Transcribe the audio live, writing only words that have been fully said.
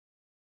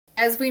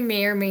As we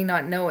may or may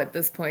not know at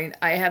this point,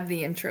 I have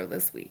the intro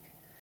this week.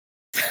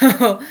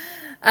 So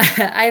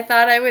I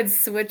thought I would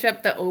switch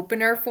up the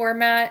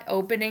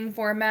opening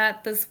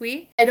format this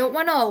week. I don't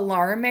want to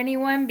alarm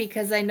anyone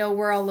because I know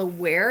we're all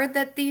aware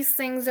that these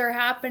things are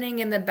happening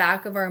in the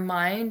back of our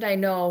mind. I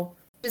know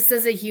just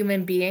as a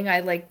human being, I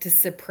like to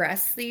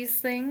suppress these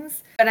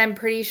things, but I'm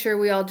pretty sure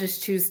we all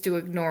just choose to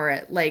ignore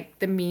it, like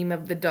the meme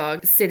of the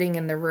dog sitting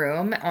in the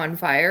room on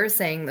fire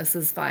saying this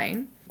is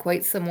fine.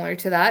 Quite similar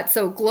to that.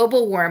 So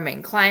global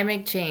warming,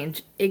 climate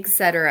change,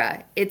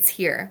 etc. It's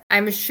here.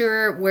 I'm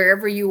sure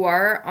wherever you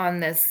are on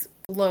this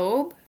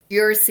globe,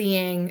 you're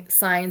seeing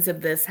signs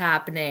of this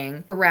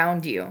happening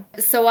around you.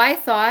 So I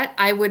thought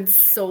I would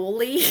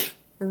solely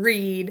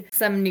read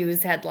some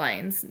news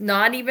headlines,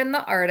 not even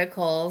the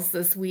articles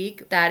this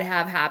week that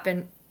have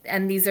happened.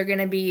 And these are going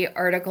to be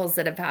articles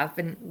that have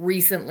happened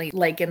recently,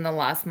 like in the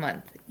last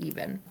month,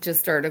 even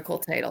just article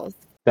titles.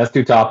 That's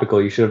too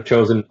topical. You should have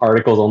chosen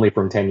articles only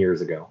from 10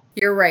 years ago.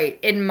 You're right.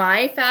 In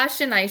my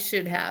fashion, I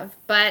should have.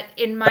 But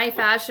in my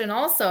fashion,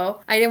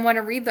 also, I didn't want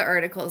to read the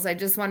articles. I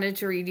just wanted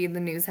to read you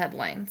the news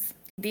headlines.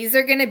 These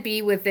are going to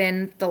be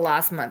within the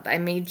last month. I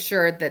made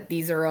sure that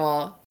these are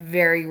all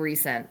very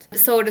recent.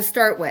 So to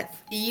start with,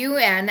 the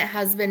UN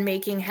has been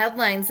making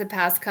headlines the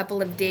past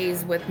couple of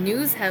days with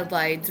news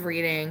headlines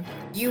reading,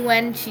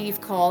 UN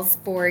chief calls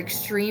for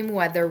extreme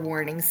weather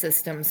warning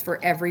systems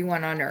for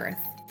everyone on Earth.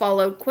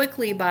 Followed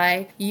quickly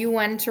by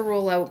UN to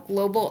roll out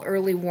global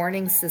early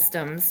warning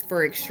systems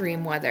for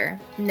extreme weather.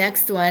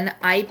 Next one,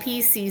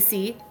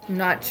 IPCC,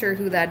 not sure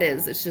who that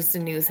is, it's just a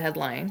news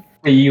headline.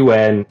 The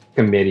UN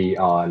Committee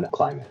on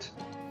Climate.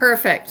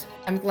 Perfect.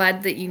 I'm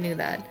glad that you knew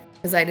that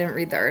because I didn't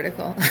read the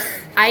article.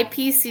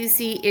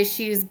 IPCC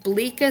issues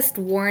bleakest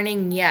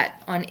warning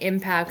yet on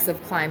impacts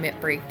of climate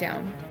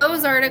breakdown.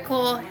 Those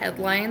article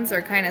headlines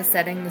are kind of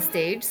setting the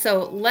stage.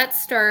 So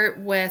let's start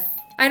with,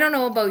 I don't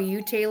know about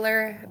you,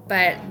 Taylor,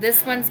 but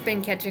this one's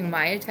been catching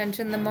my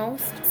attention the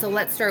most. So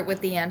let's start with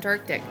the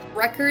Antarctic.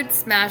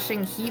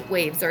 Record-smashing heat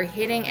waves are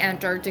hitting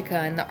Antarctica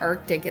and the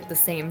Arctic at the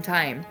same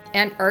time.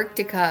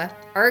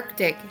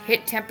 Arctic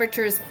hit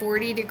temperatures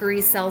 40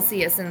 degrees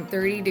Celsius and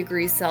 30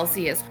 degrees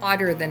Celsius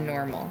hotter than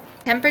normal.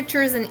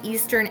 Temperatures in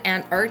eastern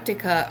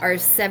Antarctica are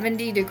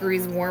 70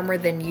 degrees warmer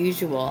than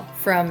usual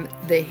from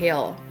the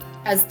hill.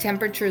 As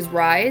temperatures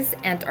rise,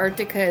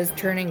 Antarctica is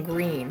turning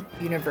green,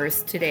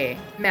 Universe Today.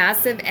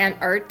 Massive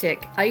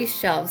Antarctic ice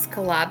shelves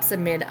collapse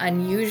amid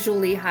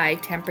unusually high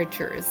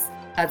temperatures.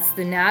 That's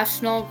the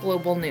National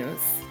Global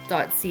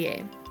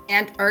News.ca.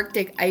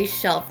 Antarctic ice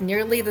shelf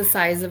nearly the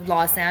size of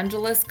Los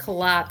Angeles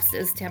collapsed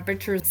as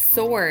temperatures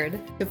soared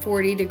to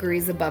 40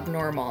 degrees above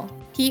normal.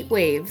 Heat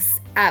waves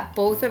at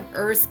both of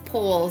Earth's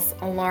poles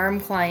alarm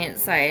climate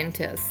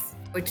scientists,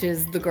 which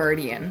is The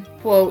Guardian.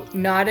 Quote,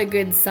 not a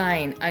good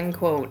sign,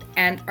 unquote.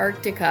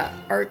 Antarctica,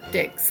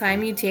 Arctic,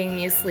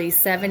 simultaneously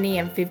 70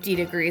 and 50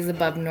 degrees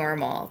above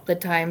normal. The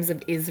Times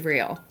of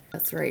Israel.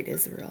 That's right,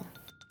 Israel.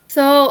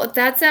 So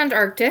that's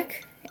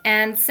Antarctic.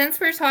 And since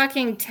we're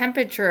talking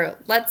temperature,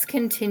 let's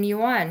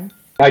continue on.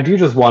 I do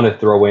just want to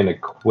throw in a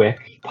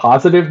quick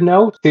positive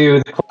note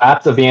to the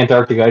collapse of the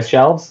Antarctic ice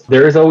shelves.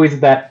 There is always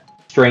that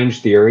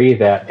strange theory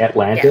that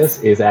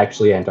Atlantis is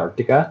actually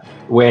Antarctica,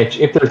 which,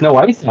 if there's no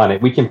ice on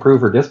it, we can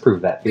prove or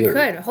disprove that theory. We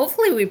could.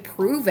 Hopefully we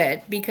prove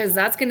it, because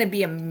that's going to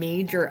be a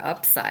major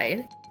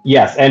upside.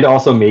 Yes, and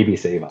also maybe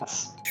save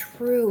us.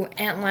 True.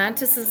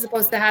 Atlantis is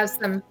supposed to have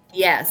some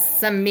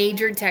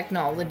major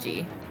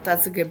technology.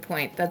 That's a good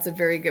point. That's a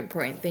very good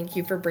point. Thank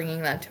you for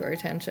bringing that to our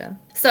attention.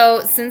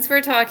 So, since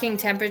we're talking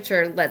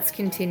temperature, let's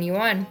continue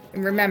on.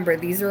 And remember,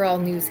 these are all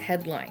news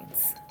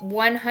headlines.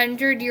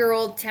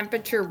 100-year-old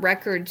temperature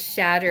record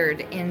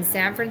shattered in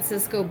San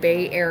Francisco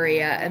Bay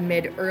Area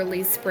amid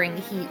early spring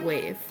heat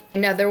wave.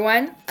 Another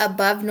one,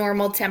 above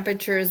normal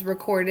temperatures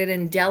recorded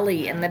in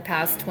Delhi in the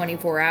past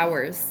 24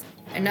 hours.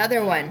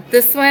 Another one.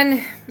 This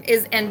one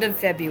is end of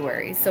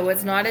February, so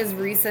it's not as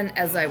recent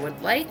as I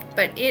would like,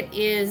 but it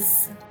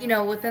is,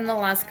 within the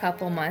last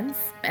couple months.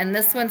 And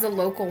this one's a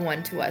local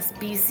one to us.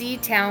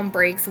 BC town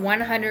breaks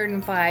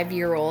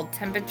 105-year-old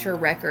temperature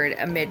record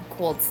amid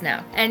cold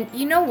snap. And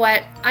you know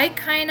what? I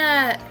kind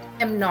of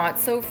am not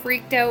so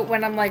freaked out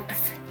when I'm like,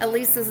 at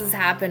least this has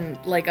happened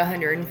like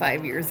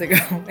 105 years ago,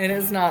 and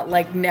it's not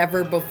like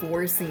never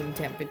before seen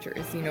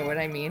temperatures. You know what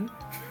I mean?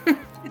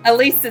 At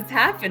least it's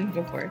happened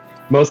before.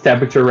 Most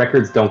temperature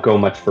records don't go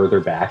much further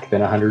back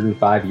than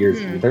 105 years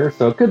either,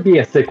 so it could be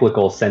a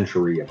cyclical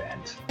century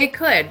event. It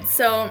could,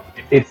 so...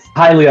 It's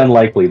highly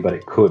unlikely, but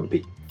it could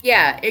be.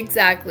 Yeah,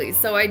 exactly.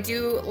 So I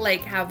do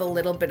have a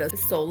little bit of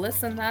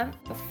solace in that.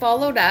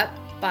 Followed up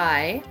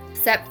by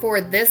set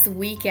for this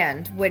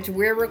weekend, which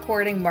we're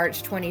recording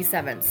March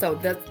 27th. So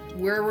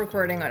we're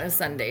recording on a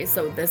Sunday,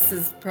 so this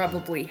has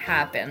probably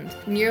happened.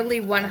 Nearly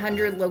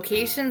 100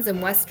 locations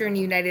in western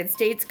United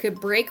States could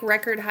break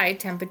record high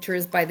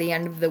temperatures by the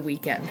end of the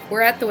weekend.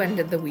 We're at the end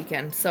of the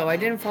weekend, so I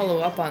didn't follow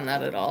up on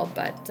that at all,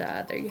 but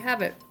there you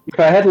have it. If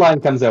a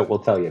headline comes out, we'll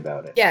tell you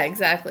about it. Yeah,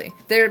 exactly.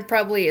 There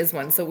probably is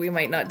one, so we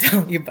might not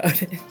tell you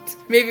about it.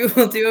 Maybe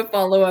we'll do a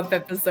follow-up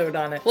episode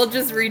on it. We'll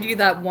just read you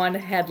that one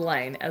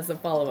headline as a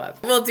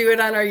follow-up. We'll do it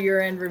on our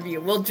year-end review.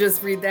 We'll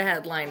just read the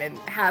headline and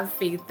have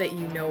faith that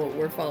you know what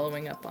we're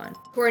following up on.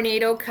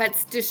 Tornado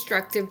cuts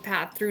destructive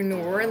path through New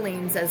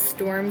Orleans as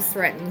storms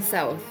threaten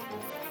south,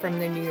 from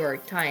the New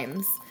York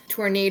Times.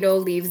 Tornado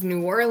leaves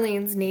New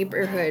Orleans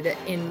neighborhood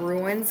in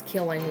ruins,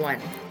 killing one.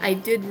 I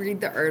did read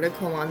the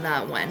article on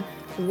that one.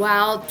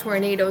 While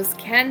tornadoes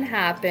can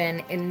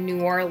happen in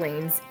New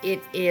Orleans,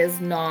 it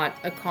is not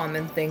a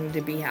common thing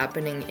to be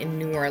happening in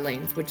New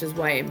Orleans, which is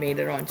why it made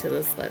it onto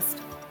this list.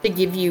 To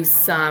give you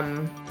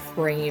some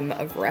frame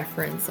of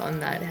reference on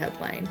that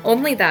headline.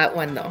 Only that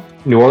one, though.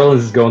 New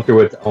Orleans is going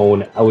through its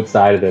own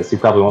outside of this. You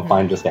probably won't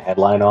find just a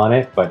headline on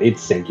it, but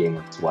it's sinking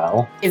as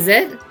well. Is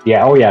it?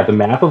 Yeah, oh yeah, the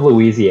map of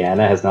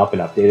Louisiana has not been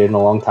updated in a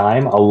long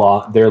time.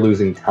 They're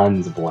losing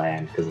tons of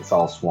land because it's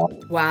all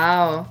swamp.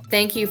 Wow.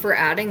 Thank you for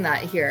adding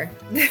that here.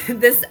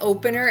 This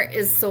opener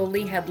is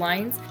solely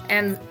headlines,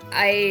 and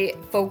I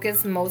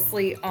focus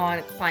mostly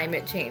on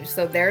climate change.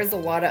 So there's a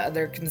lot of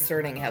other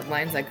concerning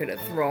headlines I could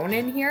have thrown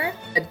in here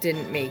that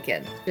didn't make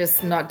it.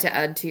 Just not to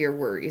add to your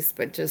worries,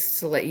 but just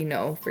to let you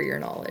know for your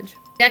knowledge.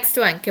 Next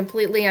one,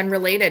 completely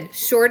unrelated.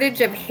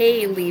 Shortage of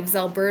hay leaves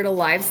Alberta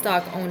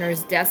livestock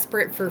owners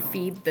desperate for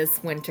feed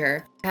this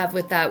winter. Have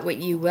with that what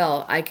you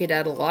will. I could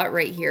add a lot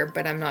right here,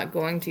 but I'm not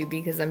going to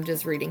because I'm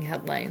just reading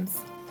headlines.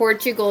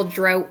 Portugal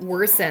drought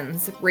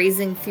worsens,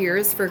 raising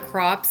fears for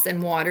crops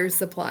and water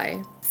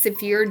supply.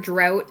 Severe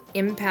drought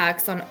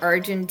impacts on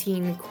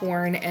Argentine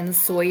corn and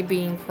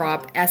soybean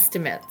crop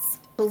estimates.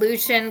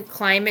 Pollution,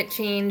 climate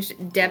change,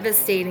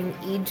 devastating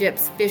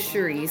Egypt's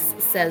fisheries,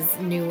 says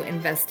new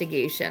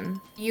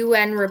investigation.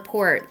 UN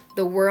report,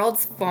 the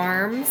world's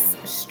farms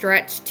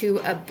stretch to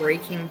a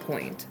breaking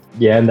point.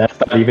 Yeah, and that's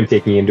not even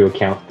taking into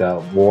account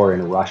the war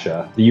in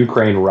Russia. The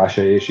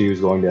Ukraine-Russia issue is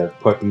going to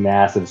put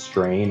massive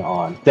strain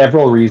on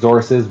several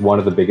resources, one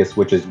of the biggest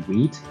which is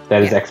wheat,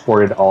 that is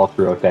exported all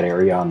throughout that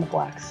area on the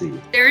Black Sea.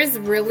 There is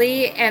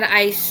really, and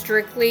I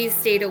strictly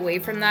stayed away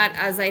from that,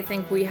 as I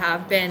think we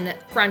have been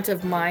front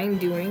of mind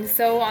doing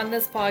so on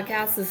this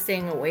podcast, is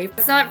staying away.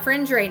 It's not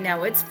fringe right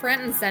now, it's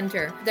front and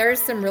center.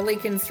 There's some really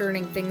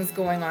concerning things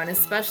going on,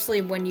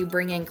 especially when you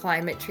bring in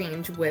climate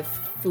change with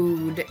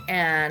food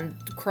and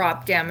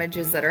crop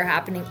damages that are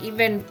happening,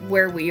 even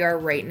where we are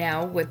right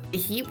now with the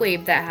heat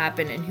wave that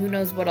happened, and who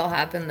knows what'll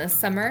happen this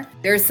summer.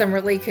 There's some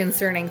really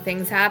concerning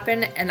things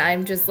happen, and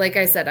I'm just, like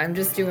I said, I'm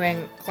just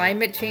doing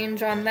climate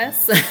change on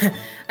this.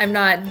 I'm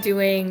not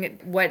doing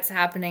what's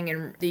happening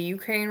in the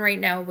Ukraine right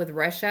now with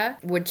Russia,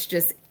 which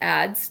just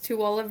adds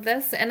to all of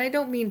this. And I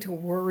don't mean to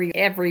worry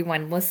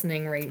everyone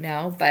listening right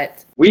now,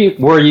 but we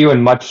worry you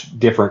in much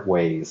different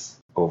ways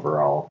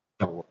overall.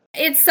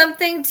 it's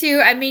something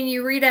to, I mean,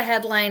 you read a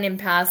headline in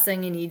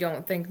passing and you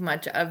don't think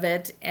much of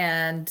it.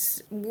 And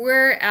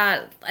we're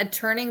at a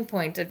turning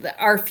point of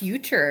our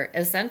future,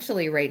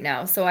 essentially, right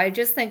now. So I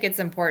just think it's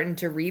important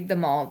to read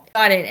them all.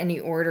 Not in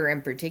any order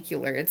in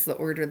particular. It's the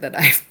order that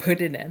I've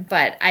put it in.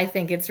 But I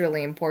think it's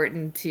really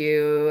important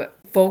to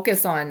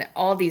focus on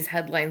all these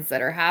headlines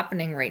that are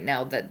happening right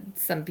now that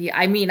some people,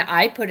 I mean,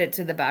 I put it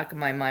to the back of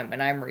my mind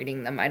when I'm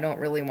reading them. I don't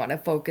really want to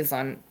focus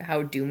on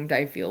how doomed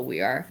I feel we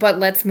are. But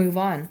let's move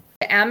on.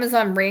 The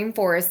Amazon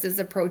rainforest is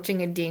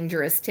approaching a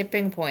dangerous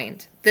tipping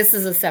point. This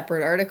is a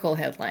separate article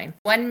headline.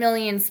 1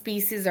 million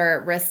species are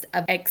at risk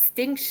of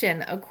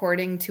extinction,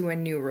 according to a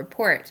new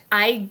report.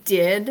 I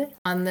did,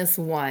 on this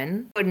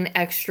one, put an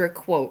extra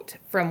quote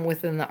from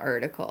within the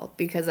article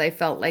because I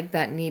felt like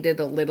that needed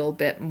a little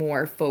bit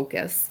more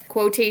focus.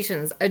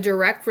 Quotations, a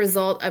direct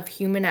result of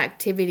human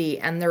activity,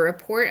 and the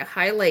report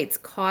highlights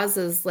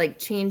causes like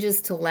changes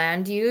to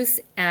land use,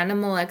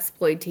 animal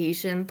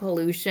exploitation,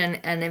 pollution,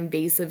 and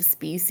invasive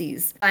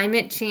species.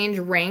 Climate change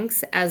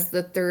ranks as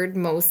the third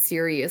most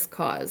serious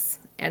cause.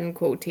 End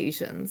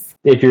quotations.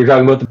 If you're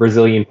talking about the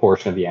Brazilian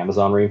portion of the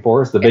Amazon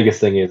rainforest, the biggest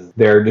thing is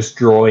they're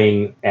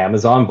destroying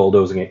Amazon,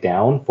 bulldozing it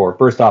down for,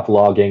 first off,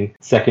 logging,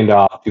 second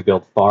off, to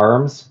build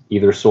farms,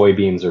 either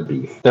soybeans or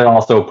beef. They're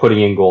also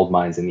putting in gold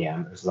mines in the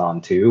Amazon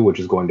too, which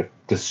is going to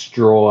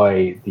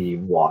destroy the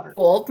water.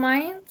 Gold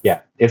mines? Yeah,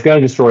 it's going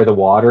to destroy the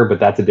water, but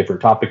that's a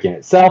different topic in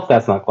itself.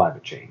 That's not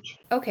climate change.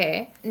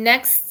 Okay.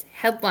 Next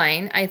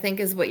headline, I think,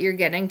 is what you're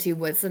getting to.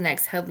 What's the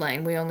next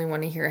headline? We only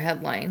want to hear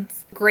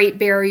headlines. Great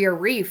Barrier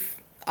Reef.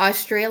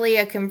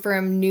 Australia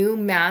confirmed new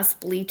mass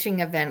bleaching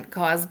event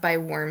caused by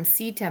warm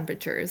sea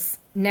temperatures.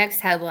 Next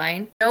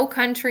headline, no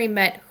country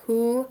met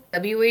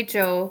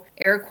WHO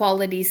air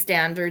quality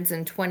standards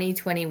in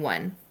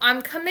 2021.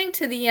 I'm coming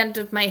to the end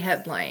of my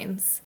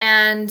headlines,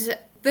 and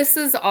this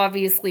is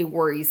obviously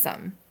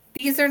worrisome.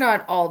 these are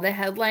not all the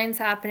headlines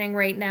happening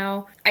right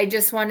now. I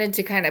just wanted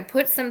to kind of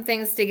put some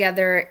things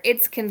together.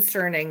 It's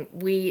concerning.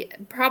 We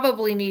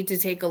probably need to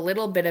take a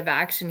little bit of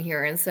action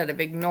here instead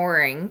of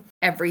ignoring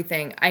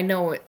everything. I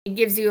know it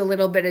gives you a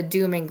little bit of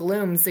doom and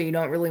gloom, so you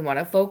don't really want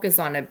to focus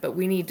on it, but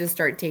we need to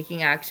start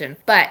taking action.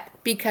 But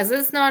because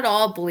it's not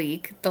all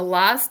bleak, the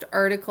last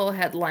article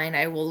headline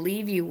I will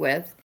leave you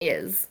with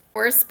is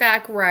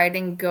horseback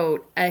riding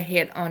goat a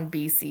hit on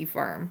BC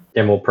farm.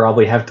 And we'll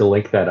probably have to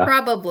link that up.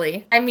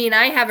 Probably. I mean,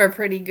 I have a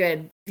pretty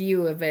good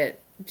view of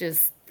it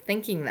just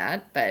thinking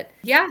that, but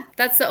yeah,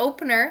 that's the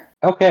opener.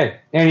 Okay.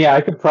 And yeah,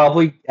 I could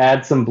probably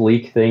add some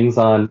bleak things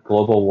on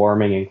global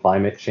warming and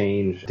climate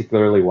change,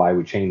 particularly why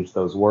we changed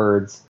those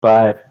words.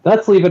 But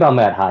let's leave it on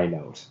that high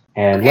note.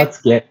 And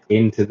let's get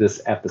into this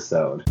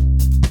episode.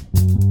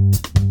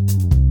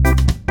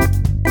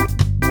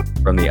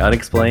 From the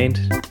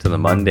unexplained to the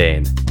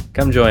mundane,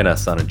 come join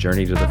us on a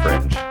journey to the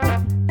fringe.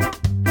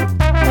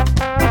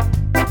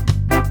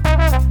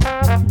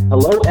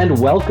 Hello and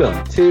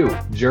welcome to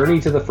Journey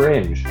to the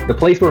Fringe, the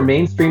place where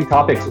mainstream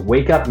topics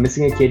wake up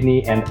missing a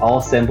kidney and all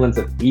semblance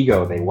of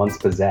ego they once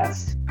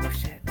possessed. Oh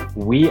shit.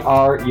 We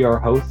are your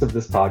hosts of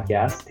this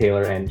podcast,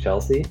 Taylor and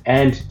Chelsea,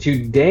 and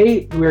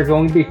today we're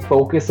going to be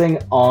focusing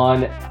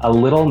on a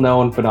little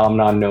known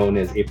phenomenon known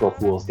as April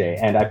Fool's Day.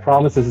 And I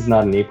promise this is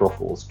not an April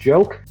Fool's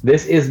joke.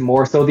 This is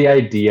more so the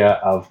idea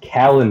of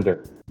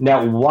calendar.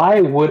 Now,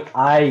 why would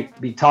I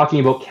be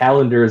talking about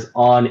calendars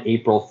on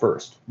April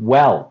 1st?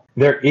 Well,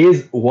 there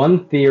is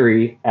one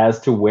theory as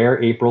to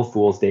where April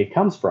Fool's Day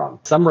comes from.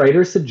 Some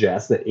writers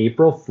suggest that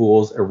April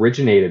Fools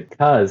originated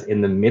because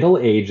in the Middle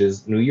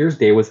Ages, New Year's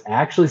Day was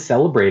actually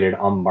celebrated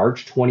on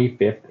March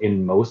 25th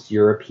in most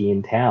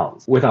European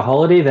towns, with a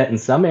holiday that in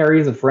some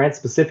areas of France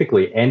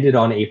specifically ended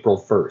on April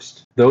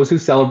 1st. Those who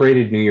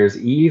celebrated New Year's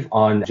Eve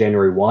on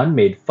January 1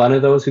 made fun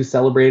of those who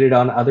celebrated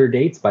on other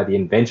dates by the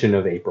invention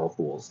of April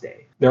Fool's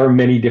Day. There are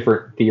many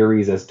different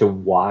theories as to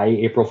why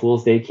April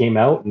Fool's Day came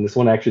out, and this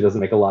one actually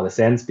doesn't make a lot of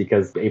sense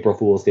because April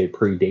Fool's Day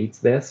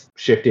predates this,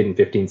 shifted in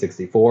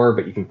 1564,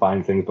 but you can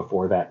find things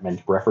before that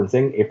meant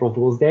referencing April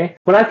Fool's Day.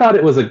 But I thought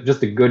it was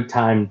just a good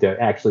time to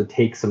actually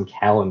take some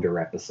calendar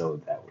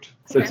episodes out.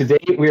 So today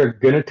we are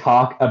going to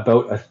talk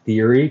about a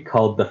theory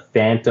called the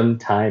phantom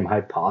time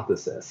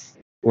hypothesis.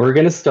 We're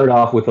going to start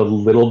off with a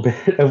little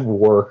bit of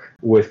work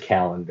with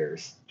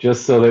calendars,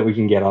 just so that we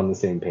can get on the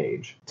same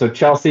page. So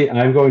Chelsea,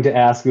 I'm going to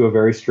ask you a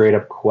very straight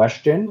up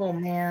question. Oh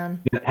man.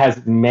 It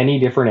has many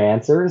different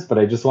answers, but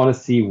I just want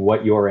to see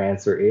what your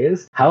answer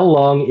is. How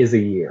long is a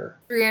year?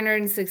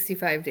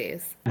 365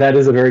 days. That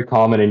is a very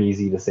common and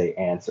easy to say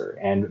answer.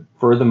 And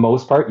for the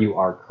most part, you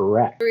are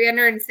correct.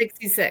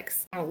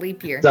 366 on a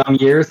leap year. Some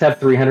years have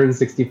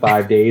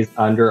 365 days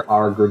under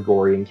our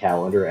Gregorian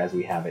calendar as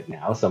we have it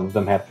now. Some of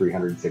them have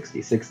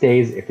 366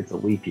 days if it's a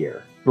leap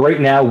year.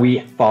 Right now,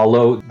 we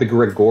follow the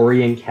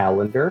Gregorian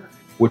calendar,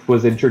 which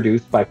was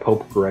introduced by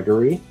Pope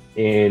Gregory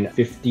in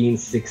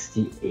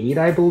 1568,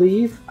 I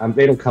believe.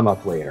 It'll come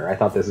up later. I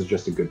thought this is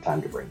just a good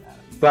time to bring that up.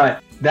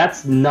 But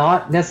that's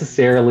not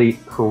necessarily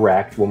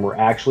correct when we're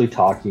actually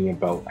talking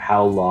about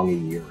how long a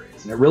year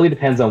is. And it really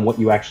depends on what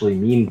you actually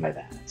mean by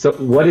that. So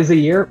what is a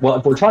year? Well,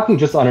 if we're talking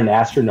just on an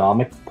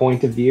astronomical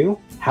point of view,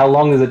 how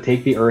long does it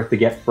take the Earth to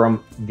get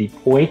from the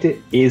point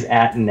it is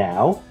at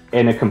now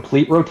in a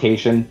complete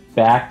rotation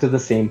back to the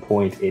same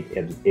point it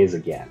is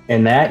again?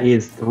 And that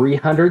is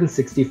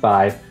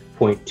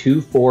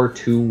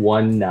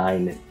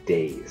 365.24219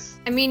 days.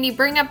 I mean, you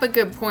bring up a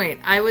good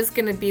point. I was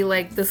going to be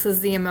like, this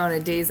is the amount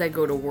of days I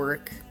go to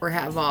work or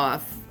have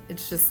off.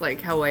 It's just like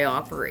how I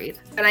operate.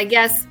 But I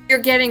guess you're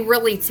getting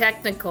really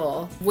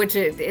technical, which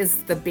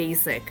is the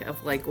basic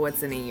of like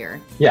what's in a year.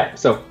 Yeah,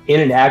 so in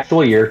an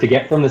actual year, to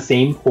get from the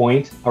same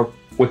point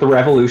with the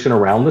revolution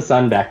around the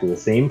sun back to the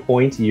same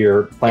point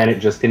your planet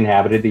just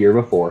inhabited the year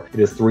before, it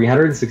is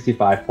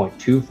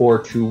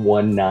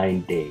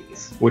 365.24219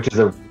 days, which is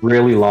a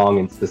really long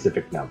and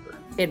specific number.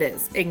 It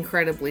is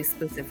incredibly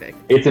specific.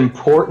 It's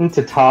important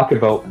to talk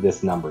about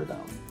this number,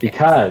 though,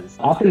 because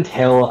up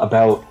until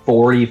about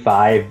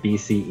 45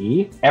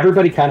 BCE,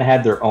 everybody kind of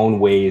had their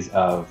own ways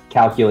of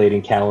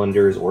calculating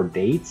calendars or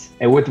dates,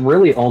 and with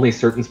really only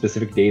certain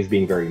specific days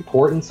being very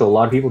important. So a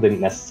lot of people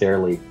didn't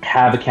necessarily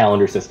have a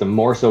calendar system,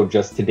 more so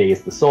just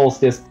today's the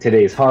solstice,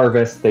 today's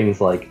harvest, things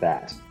like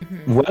that.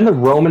 Mm-hmm. When the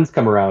Romans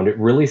come around, it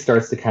really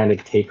starts to kind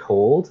of take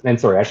hold. And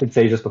sorry, I should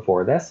say just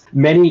before this,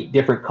 many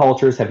different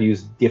cultures have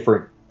used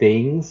different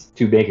things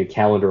to make a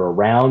calendar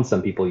around.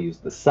 Some people use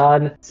the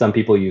sun, some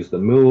people use the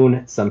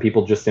moon, some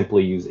people just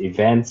simply use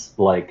events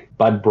like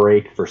bud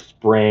break for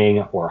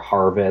spring or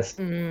harvest.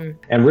 And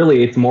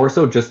really, it's more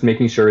so just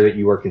making sure that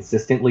you are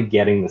consistently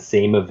getting the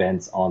same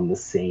events on the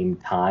same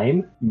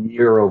time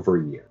year over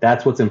year.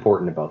 That's what's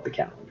important about the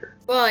calendar.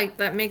 Well,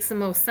 that makes the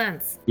most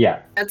sense.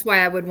 Yeah. That's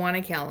why I would want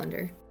a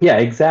calendar. Yeah,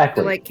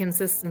 exactly. I like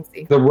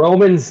consistency. The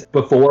Romans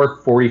before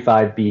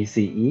 45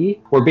 BCE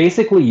were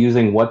basically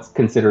using what's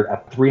considered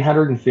a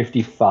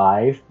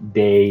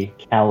 355-day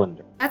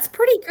calendar. That's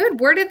pretty good.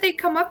 Where did they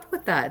come up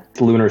with that?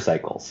 Lunar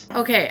cycles.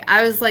 Okay,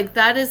 I was like,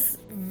 that is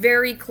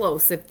very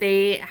close if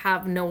they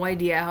have no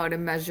idea how to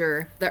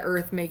measure the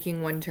Earth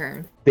making one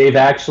turn. They've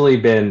actually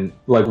been,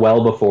 like,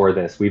 well before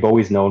this. We've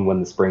always known when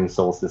the spring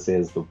solstice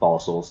is, the fall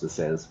solstice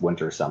is,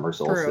 winter, summer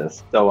solstice.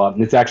 True. So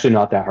it's actually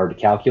not that hard to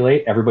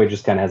calculate. Everybody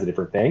just kind of has a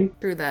different thing.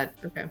 True that.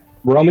 Okay.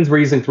 Romans were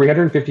using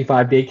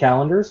 355-day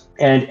calendars,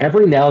 and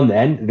every now and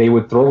then they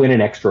would throw in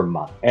an extra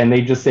month. And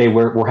they just say,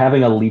 we're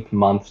having a leap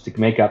month to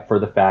make up for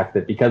the fact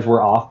that because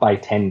we're off by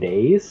 10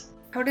 days.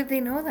 How did they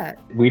know that?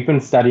 We've been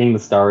studying the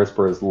stars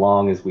for as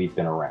long as we've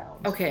been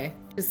around. Okay,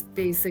 just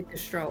basic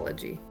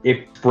astrology. If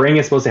spring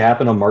is supposed to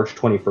happen on March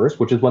 21st,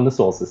 which is when the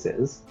solstice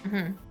is,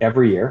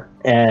 every year,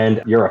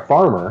 and you're a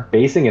farmer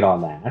basing it on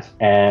that,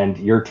 and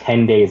you're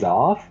 10 days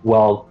off,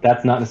 well,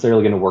 that's not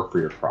necessarily going to work for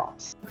your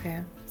crops.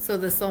 Okay, so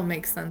this all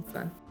makes sense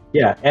then.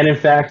 Yeah, and in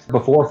fact,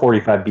 before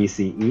 45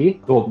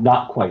 BCE, well,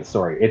 not quite,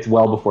 sorry, it's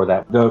well before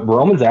that. The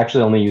Romans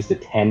actually only used a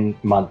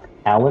 10-month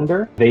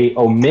calendar. They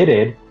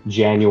omitted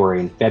January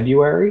and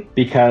February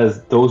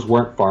because those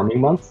weren't farming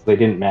months. They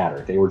didn't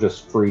matter. They were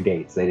just free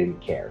dates. They didn't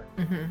care.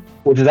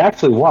 Which is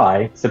actually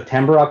why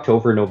September,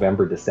 October,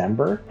 November,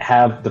 December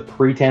have the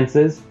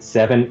pretenses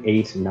 7,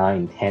 8,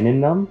 9, 10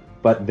 in them,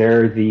 but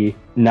they're the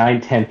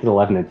 9th, 10th,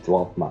 11th, and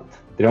 12th month.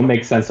 They don't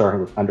make sense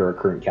under our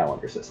current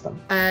calendar system.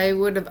 I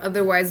would have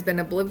otherwise been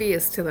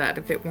oblivious to that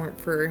if it weren't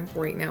for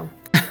right now.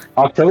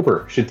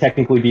 October should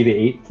technically be the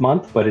 8th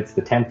month, but it's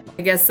the 10th.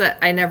 I guess that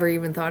I never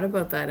even thought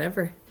about that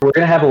ever. We're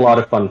going to have a lot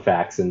of fun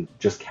facts and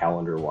just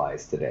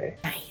calendar-wise today.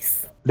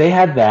 Nice. They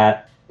had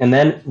that, and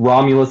then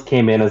Romulus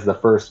came in as the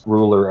first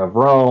ruler of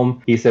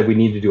Rome. He said we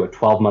need to do a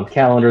 12-month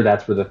calendar.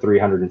 That's where the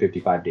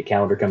 355-day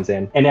calendar comes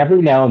in. And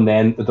every now and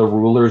then, the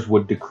rulers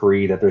would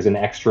decree that there's an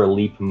extra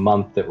leap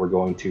month that we're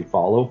going to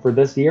follow for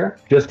this year,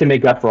 just to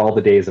make up for all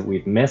the days that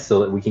we've missed so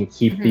that we can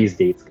keep these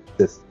dates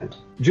consistent.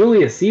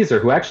 Julius Caesar,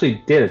 who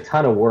actually did a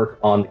ton of work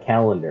on the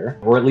calendar,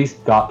 or at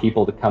least got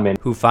people to come in,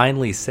 Who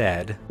finally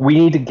said, we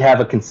need to have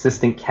a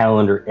consistent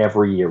calendar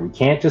every year. We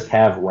can't just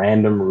have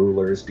random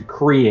rulers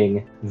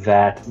decreeing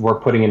that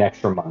we're putting an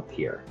extra month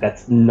here.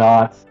 That's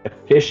not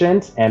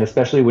efficient, and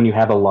especially when you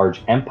have a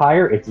large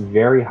empire, it's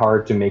very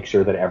hard to make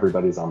sure that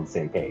everybody's on the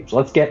same page.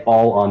 Let's get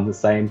all on the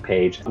same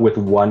page with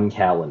one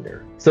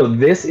calendar. So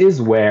this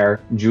is where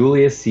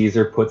Julius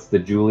Caesar puts the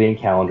Julian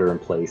calendar in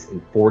place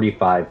in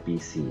 45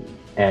 BCE.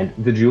 And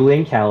the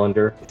Julian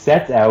calendar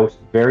sets out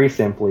very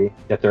simply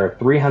that there are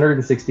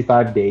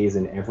 365 days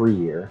in every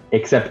year,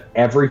 except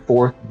every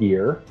fourth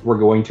year, we're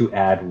going to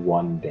add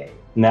one day.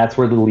 And that's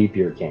where the leap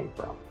year came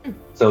from.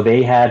 So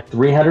they had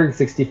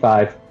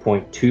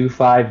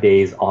 365.25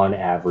 days on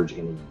average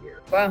in a year.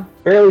 Wow.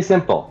 Fairly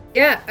simple.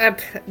 Yeah,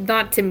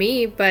 not to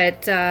me,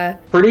 but...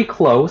 Pretty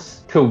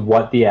close to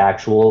what the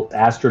actual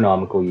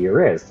astronomical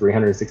year is,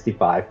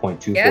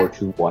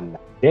 365.2421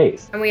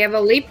 days. And we have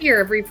a leap year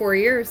every 4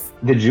 years.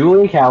 The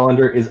Julian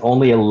calendar is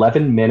only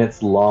 11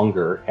 minutes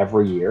longer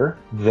every year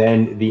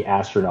than the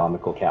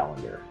astronomical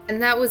calendar.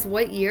 And that was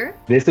what year?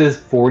 This is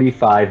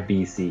 45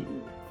 BCE.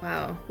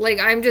 Wow. Like,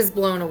 I'm just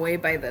blown away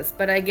by this.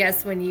 But I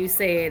guess when you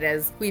say it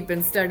as we've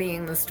been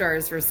studying the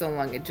stars for so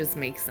long, it just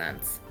makes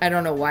sense. I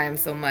don't know why I'm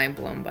so mind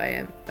blown by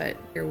it, but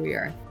here we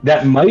are.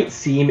 That might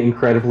seem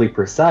incredibly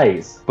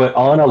precise, but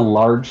on a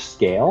large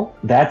scale,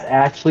 that's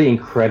actually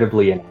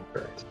incredibly inaccurate.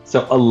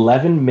 So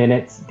 11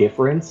 minutes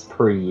difference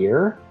per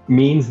year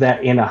means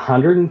that in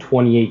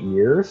 128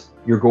 years,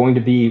 you're going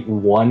to be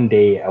 1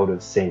 day out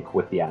of sync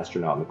with the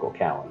astronomical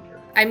calendar.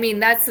 I mean,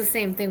 that's the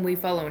same thing we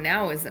follow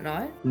now, is it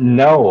not?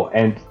 No,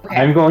 and Okay.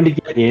 I'm going to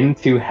get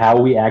into how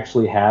we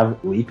actually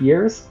have leap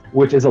years,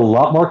 which is a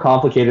lot more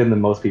complicated than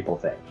most people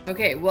think.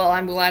 Okay, well,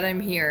 I'm glad I'm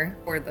here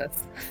for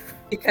this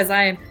because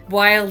I am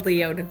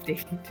wildly out of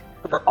date.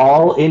 For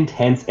all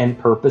intents and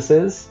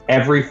purposes,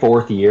 every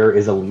fourth year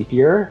is a leap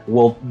year,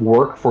 will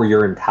work for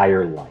your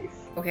entire life.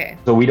 Okay,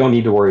 So we don't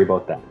need to worry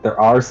about that. There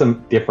are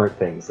some different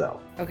things though.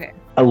 okay.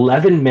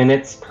 11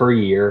 minutes per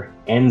year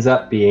ends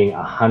up being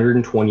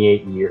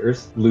 128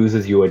 years,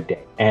 loses you a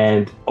day.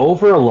 And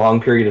over a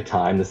long period of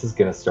time, this is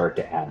going to start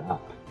to add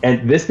up.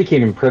 And this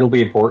became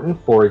incredibly important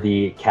for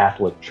the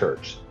Catholic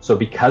Church. So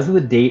because of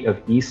the date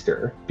of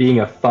Easter being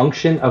a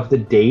function of the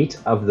date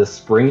of the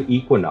spring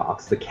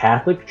equinox, the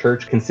Catholic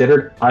Church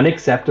considered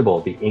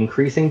unacceptable the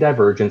increasing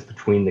divergence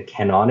between the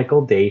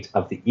canonical date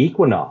of the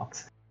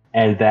equinox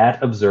and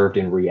that observed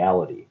in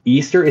reality.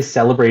 Easter is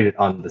celebrated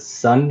on the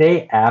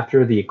Sunday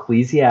after the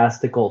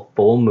ecclesiastical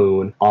full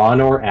moon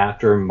on or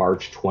after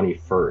March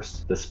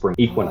 21st, the spring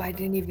Oh, equinox. I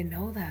didn't even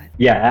know that.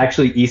 Yeah,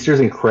 actually, Easter is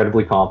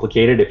incredibly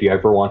complicated. If you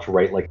ever want to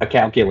write like a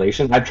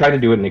calculation, I've tried to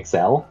do it in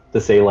Excel to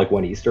say like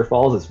when Easter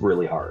falls. It's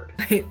really hard.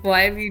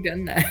 Why have you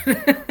done that?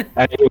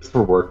 I think it was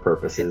for work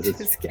purposes.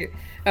 Just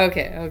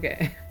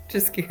okay.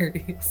 Just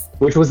curious.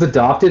 Which was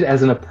adopted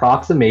as an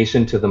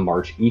approximation to the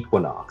March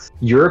equinox.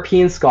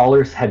 European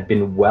scholars had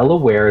been well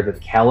aware that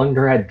the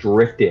calendar had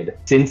drifted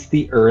since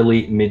the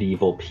early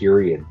medieval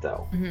period,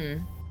 though.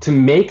 Mm-hmm. To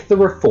make the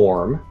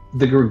reform,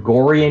 the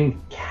Gregorian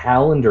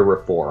calendar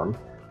reform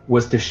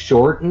was to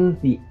shorten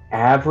the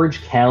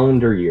average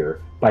calendar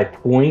year by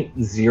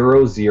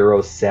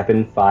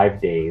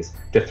 0.0075 days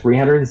to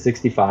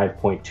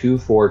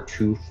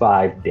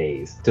 365.2425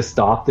 days to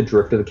stop the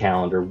drift of the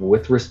calendar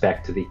with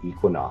respect to the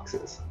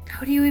equinoxes.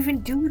 How do you even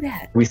do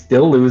that? We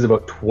still lose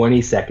about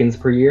 20 seconds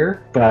per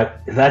year,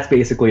 but that's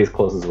basically as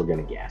close as we're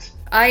going to get.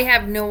 I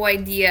have no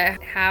idea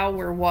how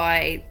or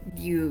why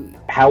you...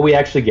 How we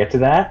actually get to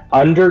that?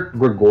 Under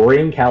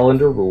Gregorian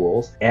calendar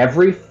rules,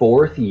 every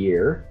 4th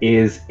year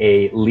is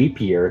a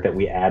leap year that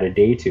we add a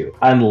day to,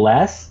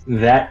 unless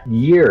that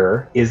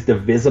year is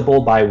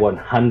divisible by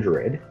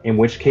 100, in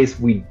which case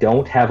we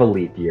don't have a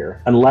leap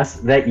year, unless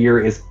that year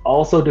is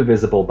also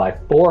divisible by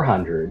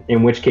 400,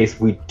 in which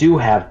case we do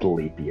have the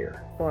leap year.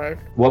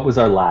 What was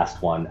our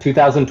last one?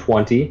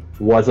 2020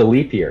 was a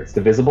leap year. It's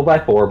divisible by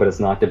 4, but it's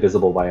not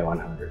divisible by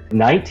 100.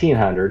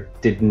 1900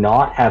 did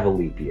not have a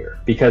leap year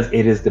because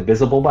it is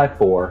divisible by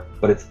 4,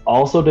 but it's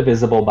also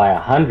divisible by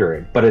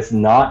 100, but it's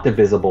not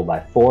divisible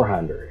by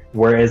 400.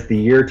 Whereas the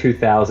year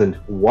 2000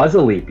 was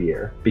a leap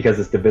year because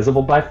it's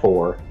divisible by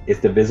 4,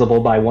 it's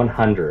divisible by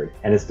 100,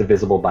 and it's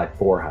divisible by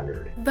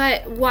 400.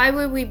 But why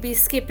would we be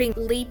skipping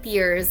leap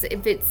years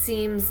if it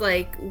seems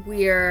like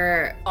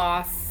we're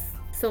off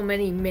so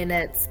many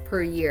minutes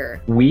per year?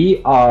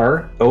 We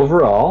are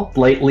overall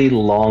slightly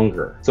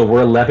longer. So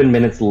we're 11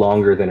 minutes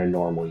longer than a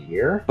normal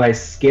year by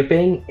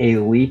skipping a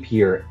leap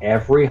year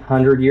every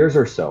 100 years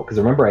or so. Because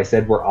remember, I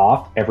said we're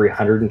off every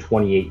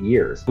 128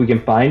 years. We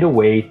can find a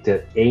way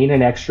to gain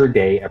an extra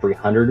day every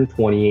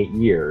 128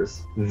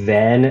 years,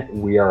 then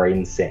we are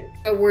in sync.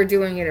 But we're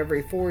doing it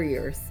every 4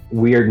 years.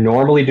 We are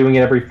normally doing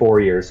it every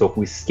 4 years. So if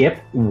we skip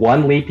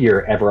one leap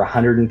year every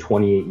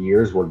 128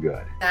 years, we're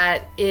good.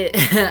 I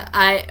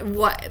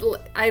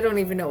don't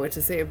even know what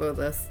to say about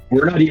this.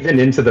 We're not even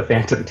into the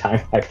phantom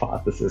time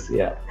hypothesis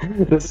yet.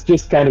 This is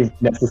just kind of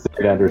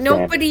necessary to understand.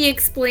 Nobody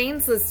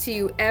explains this to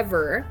you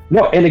ever.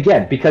 No, and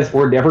again, because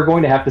we're never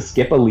going to have to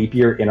skip a leap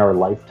year in our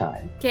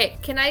lifetime. Okay,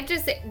 can I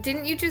just say,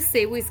 didn't you just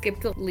say we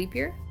skipped a leap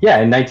year? Yeah,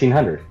 in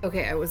 1900.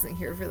 Okay, I wasn't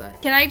here for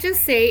that. Can I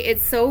just say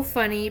it's so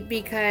funny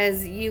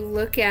because you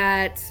look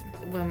at,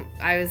 when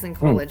I was in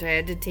college, I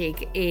had to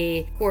take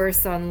a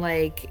course on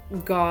like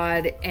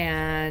God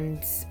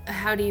and,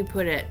 how do you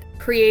put it?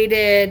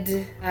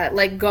 Created,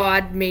 like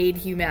God made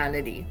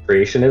humanity.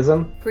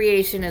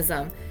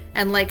 Creationism.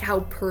 And like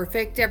how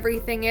perfect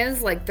everything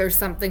is, like there's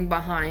something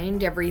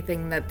behind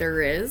everything that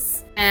there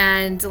is,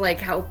 and like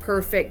how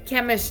perfect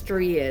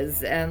chemistry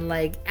is, and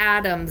like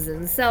atoms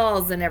and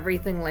cells and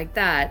everything like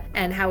that,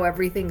 and how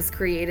everything's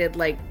created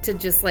like to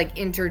just like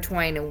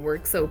intertwine and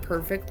work so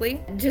perfectly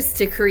just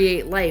to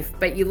create life.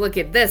 But you look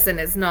at this and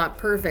it's not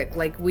perfect.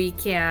 Like we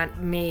can't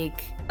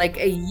make like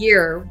a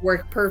year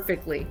work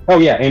perfectly. Oh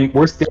yeah, and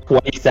we're still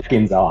 20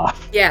 seconds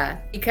off. Yeah,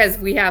 because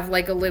we have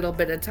like a little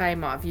bit of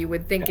time off. You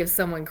would think if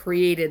someone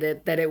created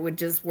it that it would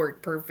just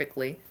work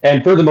perfectly.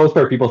 And for the most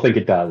part, people think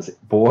it does.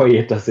 Boy,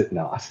 it does it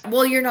not.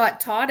 Well, you're not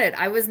taught it.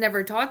 I was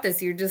never taught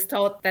this. You're just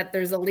taught that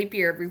there's a leap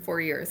year every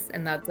 4 years,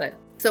 and that's it.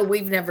 So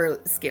we've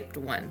never skipped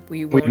one.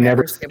 We've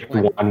never skipped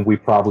one. We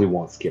probably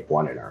won't skip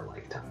one in our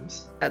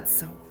lifetimes. That's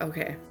so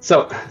okay.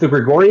 So the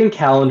Gregorian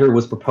calendar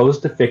was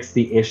proposed to fix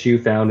the issue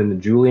found in the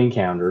Julian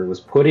calendar. It was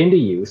put into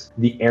use.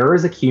 The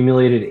errors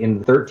accumulated in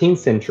the 13th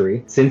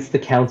century since the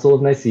Council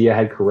of Nicaea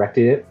had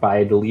corrected it by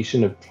a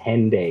deletion of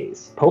 10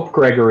 days. Pope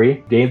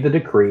Gregory gave the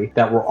decree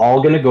that we're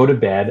all going to go to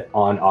bed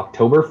on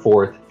October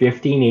 4th,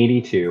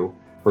 1582.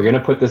 We're going to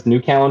put this new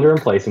calendar in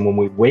place, and when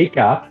we wake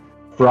up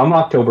from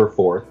October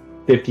 4th,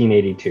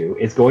 1582,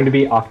 it's going to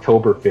be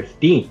October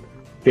 15th,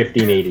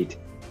 1582.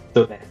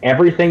 So that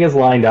everything is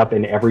lined up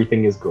and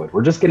everything is good.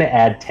 We're just going to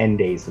add 10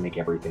 days to make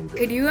everything good.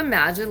 Could you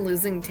imagine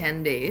losing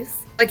 10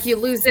 days? Like you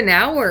lose an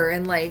hour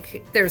and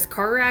like there's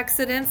car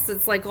accidents.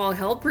 It's like all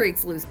hell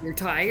breaks loose. You're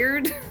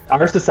tired.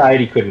 Our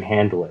society couldn't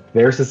handle it.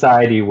 Their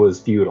society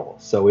was feudal.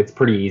 So it's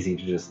pretty easy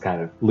to just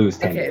kind of lose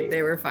 10 days. Okay,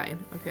 they were fine.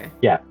 Okay.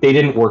 Yeah, they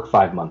didn't work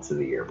 5 months of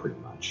the year pretty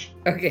much.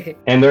 Okay.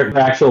 And their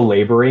actual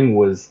laboring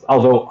was,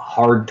 although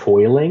hard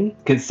toiling,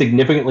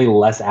 significantly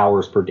less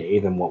hours per day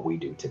than what we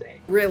do today.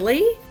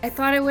 Really? I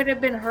thought it would have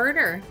been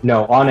harder.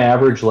 No, on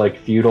average, like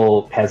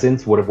feudal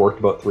peasants would have worked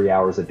about 3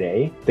 hours a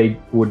day. They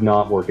would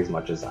not work as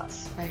much as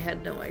us. I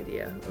had no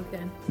idea.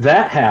 Okay.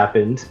 That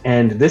happened,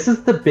 and this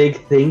is the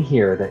big thing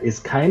here that is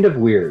kind of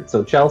weird.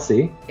 So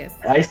Chelsea, yes.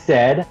 I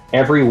said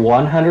every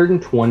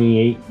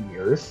 128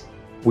 years,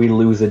 we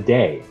lose a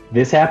day.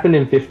 This happened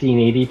in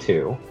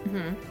 1582.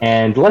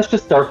 And let's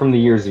just start from the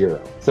year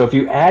 0. So if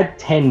you add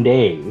 10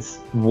 days,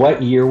 what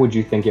year would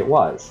you think it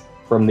was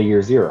from the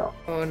year 0?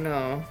 Oh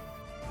no.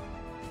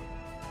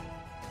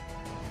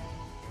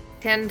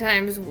 10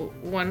 times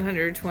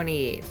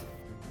 128.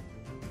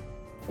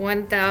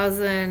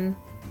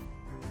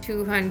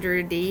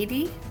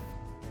 1,280?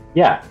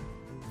 Yeah.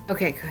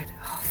 Okay, good.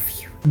 Oh,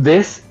 phew.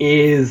 This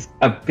is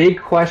a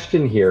big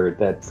question here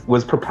that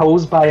was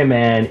proposed by a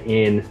man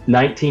in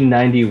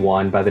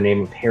 1991 by the name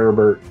of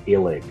Herbert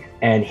Illig.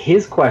 And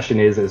his question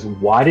is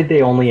why did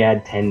they only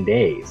add 10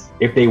 days?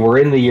 If they were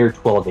in the year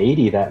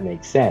 1280, that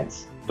makes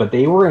sense. but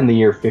they were in the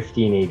year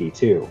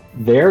 1582.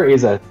 There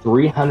is a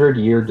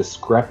 300-year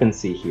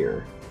discrepancy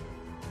here.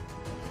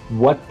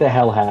 What the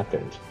hell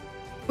happened?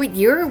 What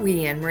year are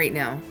we in right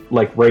now?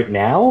 Like right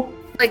now?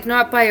 Like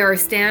not by our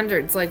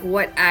standards, like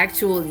what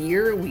actual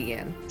year are we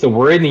in? So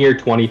we're in the year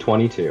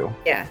 2022.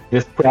 Yeah.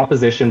 This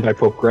proposition by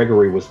Pope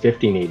Gregory was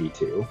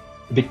 1582.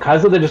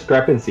 Because of the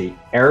discrepancy,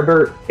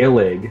 Herbert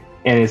Illig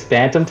and his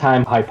phantom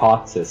time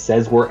hypothesis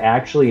says we're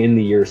actually in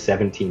the year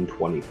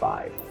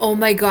 1725. Oh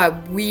my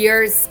god, we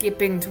are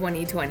skipping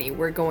 2020.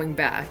 We're going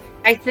back.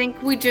 I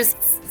think we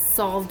just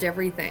solved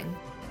everything.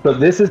 So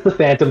this is the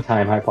phantom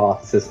time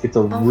hypothesis. It's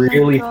a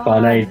really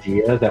fun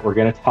idea that we're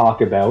going to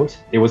talk about.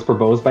 It was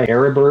proposed by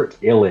Herbert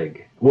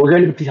Illig. We're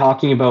going to be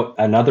talking about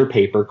another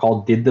paper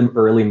called Did the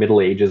Early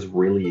Middle Ages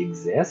Really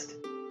Exist?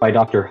 By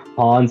Dr.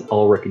 Hans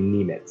Ulrich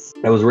Niemitz.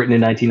 That was written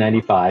in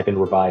 1995 and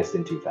revised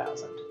in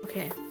 2000.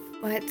 Okay.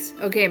 What?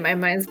 Okay, my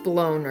mind's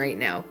blown right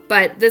now.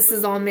 But this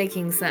is all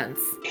making sense.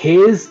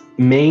 His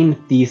main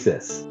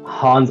thesis,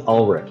 Hans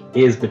Ulrich,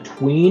 is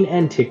between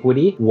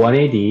antiquity, 1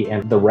 AD,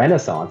 and the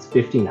Renaissance,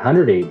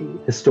 1500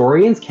 AD,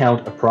 historians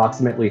count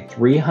approximately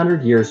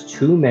 300 years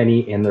too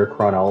many in their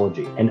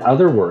chronology. In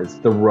other words,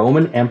 the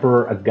Roman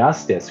Emperor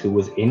Augustus, who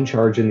was in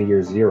charge in the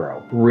year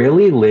 0,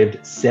 really lived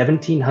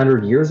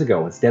 1700 years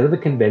ago instead of the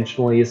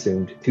conventionally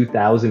assumed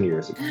 2000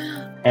 years ago.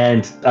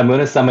 And I'm going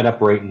to sum it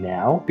up right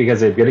now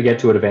because I'm going to get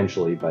to it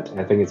eventually, but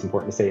I think it's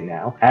important to say it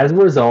now. As a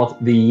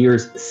result, the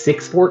years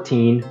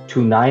 614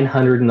 to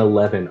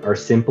 911 are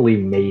simply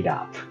made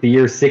up. The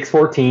years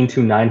 614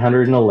 to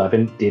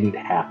 911 didn't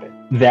happen.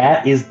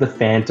 That is the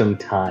phantom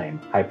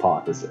time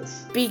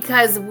hypothesis.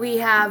 Because we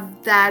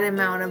have that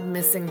amount of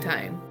missing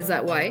time. Is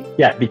that why?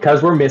 Yeah,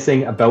 because we're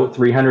missing about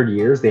 300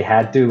 years, they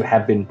had to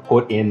have been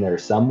put in there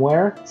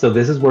somewhere. So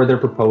this is where they're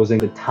proposing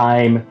the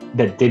time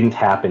that didn't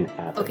happen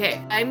happened. Okay,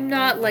 I'm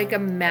not like a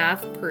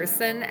math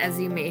person, as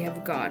you may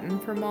have gotten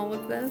from all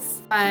of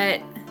this. But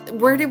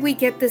where did we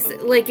get this?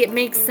 Like, it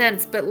makes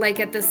sense, but like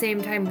at the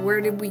same time,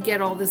 where did we get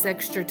all this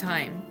extra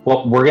time?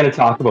 Well, we're going to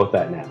talk about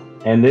that now.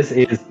 And this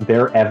is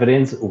their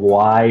evidence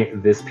why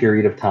this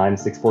period of time,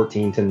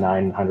 614 to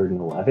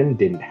 911,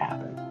 didn't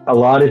happen. A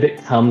lot of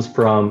it comes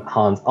from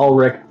Hans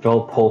Ulrich.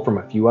 They'll pull from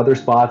a few other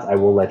spots. I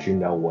will let you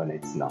know when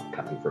it's not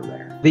coming from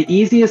there. The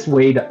easiest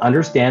way to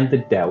understand the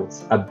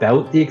doubts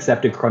about the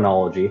accepted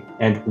chronology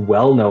and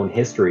well-known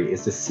history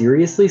is to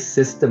seriously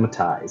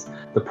systematize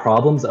the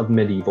problems of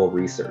medieval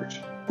research.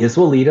 This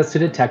will lead us to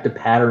detect a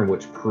pattern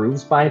which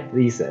proves by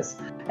thesis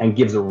and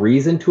gives a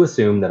reason to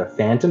assume that a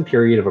phantom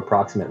period of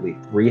approximately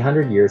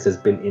 300 years has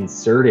been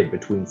inserted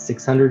between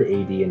 600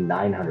 AD and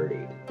 900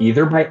 AD,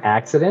 either by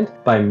accident,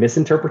 by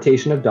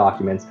misinterpretation of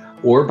documents,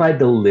 or by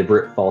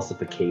deliberate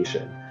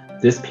falsification.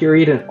 This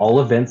period and all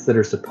events that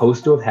are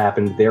supposed to have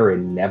happened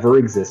therein never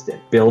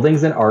existed.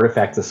 Buildings and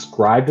artifacts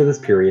ascribed to this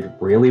period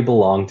really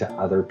belong to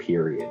other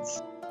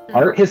periods.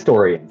 Art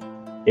historians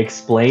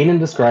explain and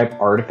describe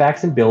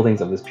artifacts and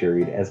buildings of this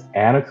period as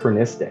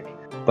anachronistic,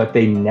 but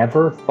they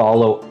never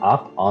follow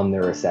up on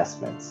their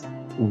assessments.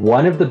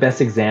 One of the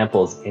best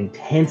examples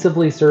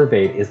intensively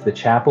surveyed is the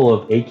Chapel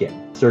of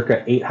Aachen,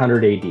 circa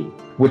 800 AD,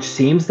 which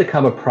seems to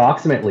come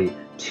approximately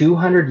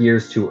 200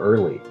 years too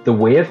early. The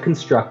way of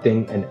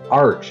constructing an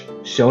arch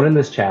shown in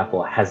this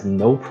chapel has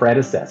no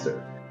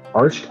predecessor.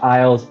 Arched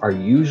aisles are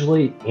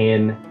usually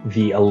in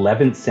the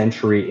 11th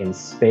century in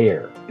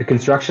Speyer. The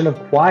construction of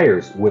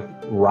choirs with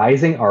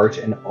rising arch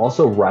and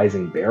also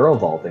rising barrel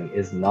vaulting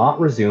is not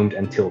resumed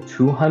until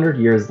 200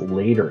 years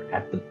later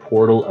at the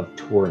Portal of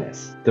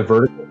Tournus. The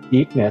vertical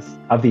steepness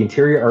of the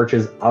interior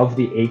arches of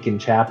the Aachen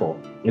Chapel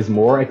is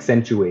more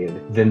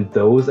accentuated than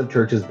those of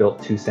churches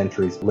built 2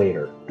 centuries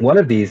later. One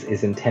of these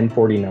is in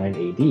 1049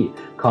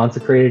 AD,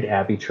 consecrated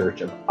Abbey Church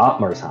of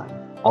Ottmarsheim.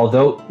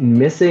 Although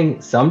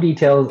missing some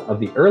details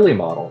of the early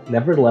model,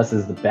 nevertheless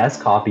is the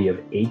best copy of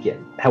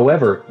Aachen.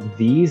 However,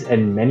 these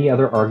and many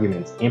other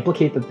arguments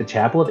implicate that the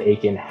Chapel of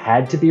Aachen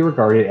had to be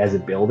regarded as a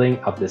building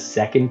of the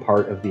second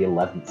part of the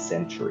 11th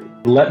century.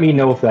 Let me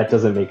know if that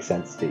doesn't make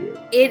sense to you.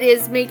 It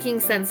is making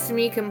sense to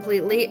me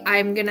completely.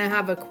 I'm gonna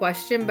have a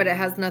question, but it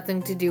has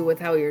nothing to do with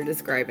how you're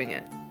describing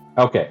it.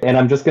 Okay, and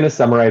I'm just going to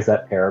summarize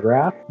that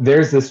paragraph.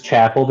 There's this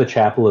chapel, the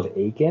Chapel of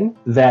Aachen,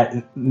 that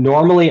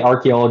normally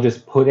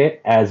archaeologists put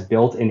it as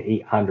built in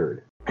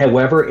 800.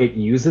 However, it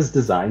uses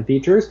design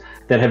features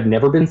that have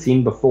never been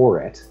seen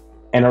before it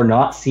and are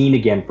not seen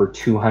again for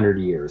 200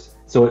 years.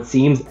 So it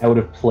seems out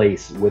of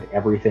place with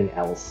everything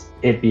else,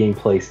 it being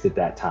placed at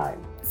that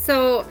time.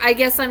 So I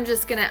guess I'm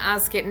just going to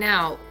ask it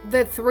now.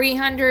 The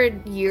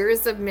 300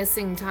 years of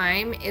missing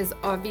time is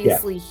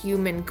obviously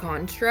human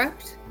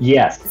construct.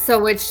 Yes.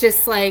 So it's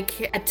just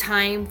like a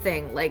time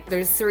thing. Like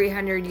there's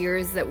 300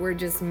 years that we're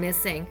just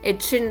missing.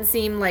 It shouldn't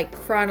seem like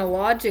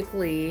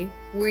chronologically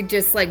we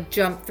just like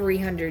jump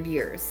 300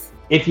 years.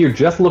 If you're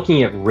just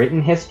looking at written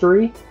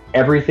history,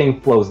 everything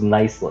flows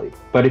nicely.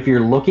 But if you're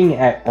looking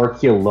at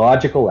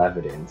archaeological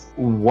evidence,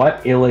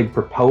 what Illig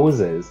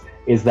proposes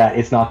is that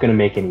it's not going to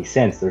make any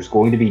sense. There's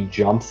going to be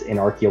jumps in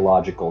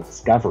archaeological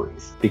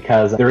discoveries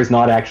because there is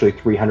not actually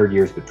 300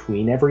 years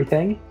between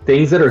everything.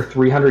 Things that are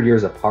 300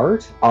 years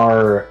apart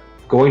are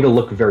going to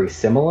look very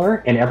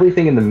similar, and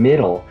everything in the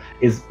middle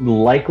is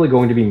likely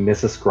going to be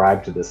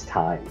misascribed to this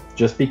time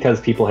just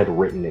because people had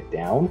written it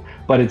down,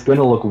 but it's going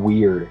to look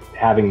weird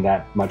having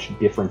that much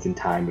difference in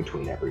time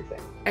between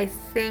everything. I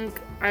think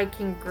I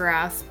can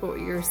grasp what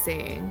you're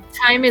saying.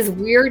 Time is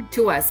weird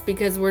to us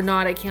because we're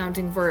not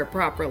accounting for it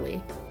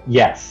properly.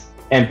 Yes,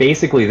 and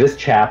basically this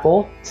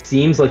chapel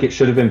seems like it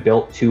should have been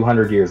built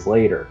 200 years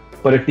later.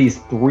 But if these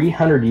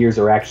 300 years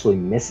are actually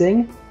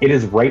missing, it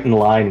is right in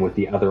line with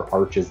the other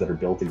arches that are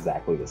built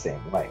exactly the same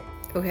way.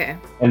 Okay.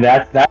 And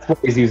that's why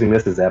he's using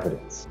this as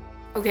evidence.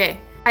 Okay.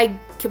 I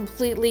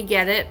completely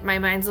get it. My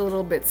mind's a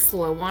little bit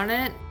slow on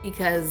it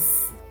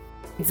because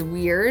it's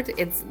weird.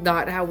 It's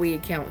not how we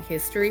account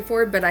history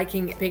for it, but I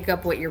can pick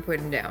up what you're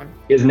putting down.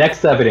 His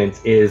next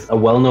evidence is a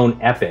well-known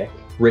epic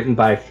written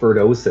by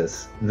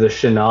Theodosius, the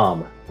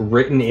Shahnameh,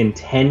 written in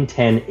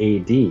 1010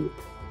 AD.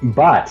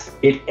 But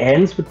it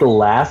ends with the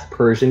last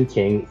Persian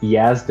king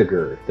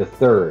Yazdegerd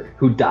III,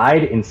 who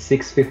died in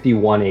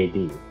 651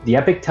 AD. The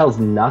epic tells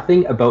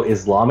nothing about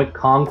Islamic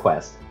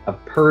conquest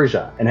of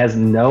Persia and has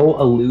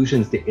no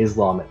allusions to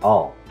Islam at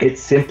all. It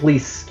simply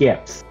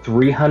skips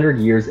 300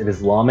 years of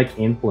Islamic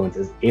influence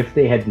as if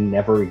they had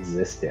never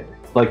existed,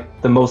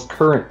 like the most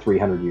current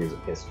 300 years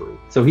of history.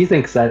 So he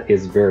thinks that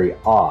is very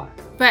odd.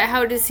 But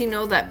how does he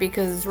know that?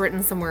 Because it's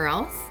written somewhere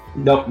else?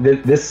 No,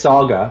 this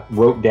saga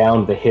wrote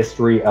down the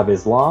history of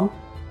Islam,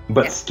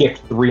 but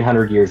skipped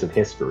 300 years of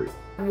history.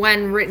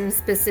 When written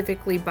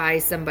specifically by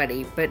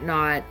somebody, but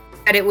not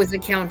that it was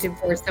accounted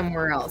for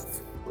somewhere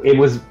else. It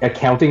was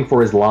accounting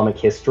for Islamic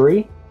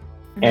history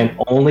and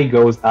only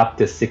goes up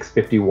to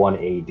 651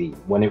 AD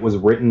when it was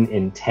written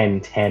in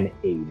 1010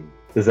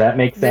 AD. Does that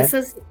make sense?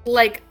 This is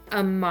like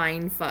a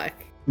mindfuck.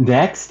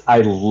 Next, I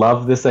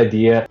love this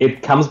idea.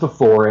 It comes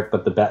before it,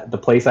 but the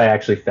place I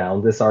actually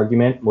found this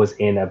argument was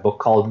in a book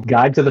called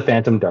Guide to the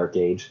Phantom Dark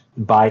Age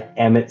by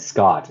Emmett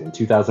Scott. In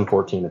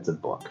 2014, it's a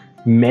book.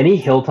 Many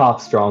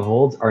hilltop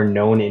strongholds are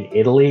known in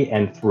Italy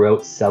and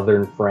throughout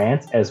southern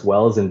France, as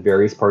well as in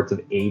various parts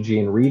of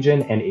Aegean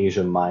region and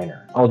Asia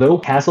Minor. Although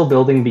castle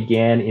building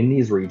began in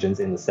these regions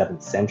in the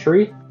 7th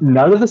century,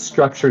 none of the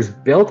structures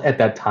built at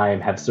that time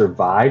have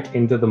survived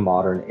into the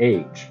modern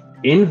age.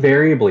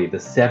 Invariably, the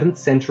 7th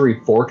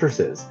century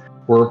fortresses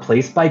were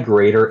replaced by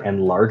greater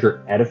and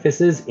larger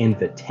edifices in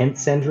the 10th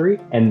century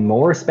and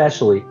more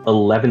especially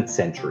 11th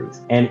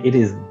centuries, and it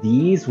is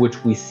these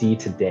which we see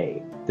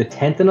today. The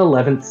 10th and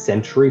 11th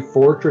century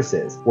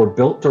fortresses were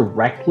built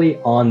directly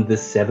on the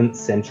 7th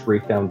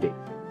century foundation.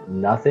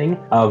 Nothing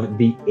of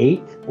the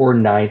 8th or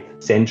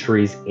 9th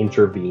centuries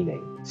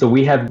intervening. So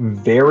we have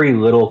very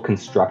little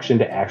construction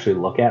to actually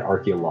look at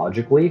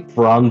archaeologically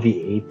from the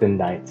 8th and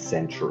 9th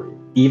century.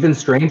 Even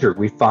stranger,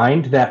 we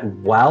find that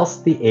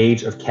whilst the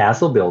age of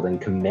castle building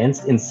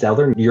commenced in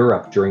southern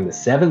Europe during the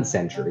 7th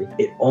century,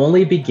 it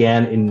only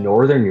began in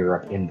northern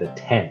Europe in the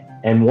 10th.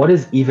 And what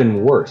is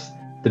even worse,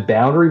 the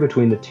boundary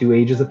between the two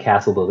ages of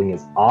castle building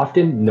is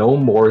often no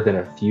more than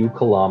a few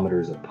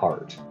kilometers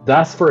apart.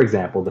 Thus, for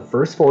example, the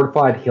first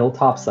fortified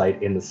hilltop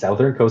site in the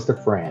southern coast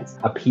of France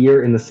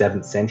appear in the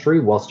 7th century,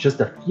 whilst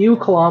just a few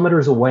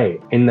kilometers away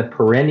in the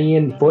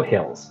Pyrenean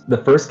foothills, the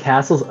first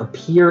castles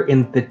appear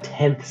in the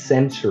 10th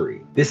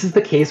century. This is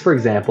the case, for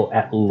example,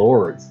 at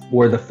Lourdes,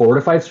 where the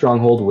fortified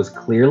stronghold was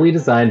clearly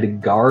designed to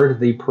guard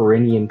the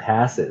Pyrenean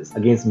passes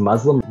against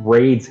Muslim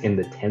raids in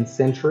the 10th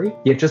century.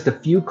 Yet just a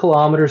few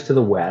kilometers to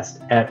the west,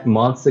 at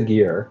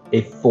Montségur,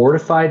 a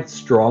fortified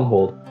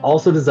stronghold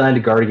also designed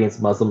to guard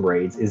against Muslim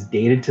raids is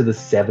dated to the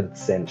 7th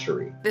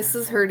century. This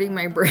is hurting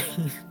my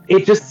brain.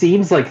 It just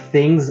seems like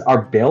things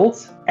are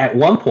built at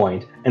one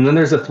point, and then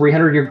there's a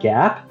 300-year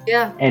gap,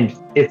 and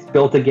it's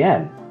built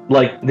again.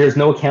 Like, there's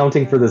no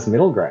accounting for this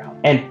middle ground.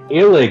 And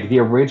Illig, the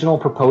original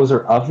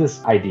proposer of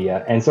this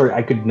idea, and sorry,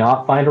 I could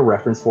not find a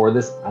reference for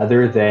this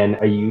other than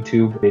a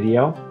YouTube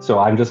video, so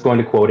I'm just going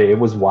to quote it. It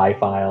was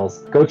Y-Files.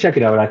 Go check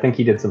it out. I think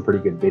he did some pretty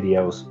good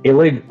videos.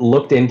 Illig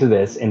looked into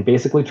this and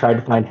basically tried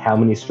to find how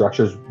many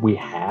structures we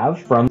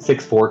have from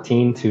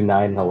 614 to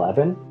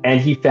 911. And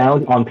he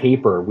found on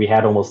paper we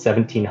had almost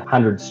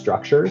 1,700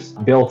 structures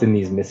built in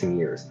these missing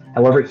years.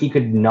 However, he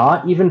could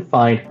not even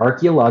find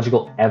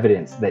archaeological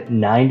evidence that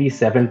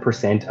 97%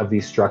 of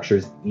these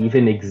structures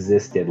even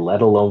existed,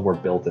 let alone were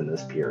built in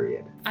this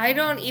period. I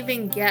don't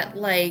even get,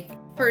 like,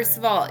 first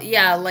of all,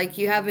 yeah, like,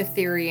 you have a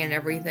theory and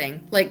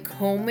everything. Like,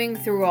 combing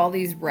through all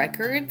these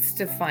records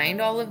to find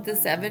all of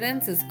this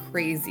evidence is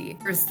crazy,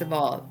 first of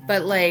all.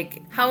 But,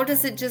 like, how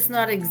does it just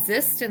not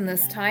exist in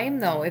this time,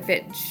 though, if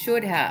it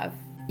should have?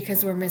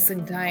 Because we're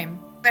missing time.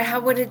 But how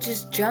would it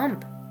just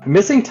jump?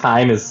 Missing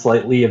time is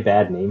slightly a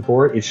bad name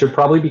for it. It should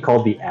probably be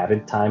called the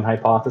added time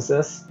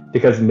hypothesis,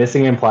 because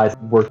missing implies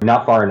we're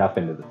not far enough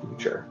into the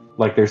future.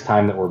 Like there's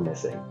time that we're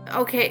missing.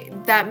 Okay,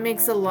 that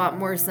makes a lot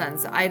more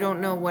sense. I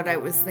don't know what I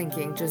was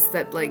thinking, just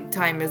that like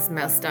time is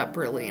messed up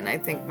really, and I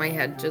think my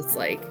head just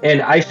like...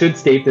 And I should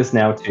state this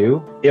now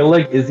too.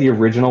 Illig is the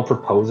original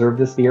proposer of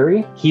this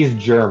theory. He's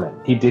German.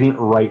 He didn't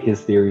write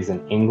his theories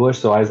in English,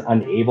 so I was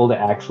unable to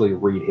actually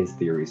read his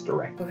theories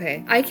directly.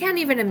 Okay. I can't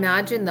even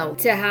imagine though,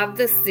 to have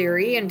this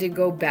theory and to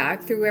go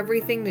back through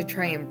everything to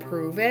try and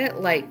prove it.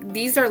 Like,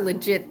 these are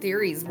legit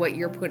theories, what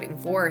you're putting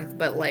forth,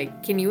 but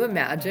like, can you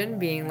imagine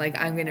being like,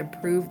 I'm going to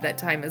prove that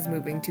time is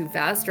moving too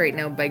fast right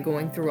now by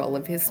going through all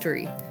of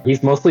history?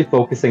 He's mostly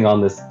focusing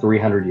on this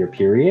 300-year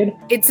period.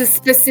 It's a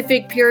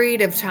specific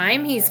period of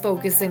time he's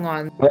focusing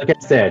on. Like I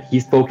said,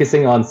 he's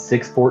focusing on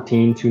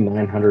 614 to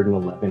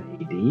 911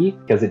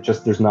 AD because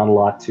there's not a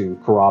lot to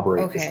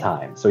corroborate this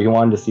time. So he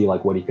wanted to see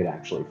like what he could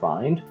actually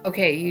find.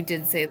 Okay, you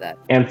did say that.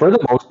 And for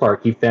the most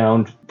part, he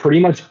found pretty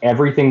much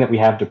everything that we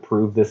have to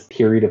prove this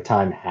period of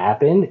time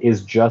happened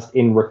is just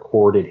in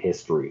recorded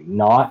history,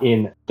 not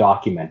in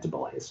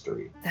documentable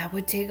history. That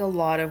would take a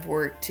lot of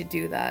work to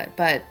do that,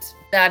 but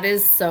that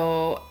is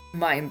so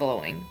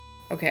mind-blowing.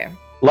 Okay.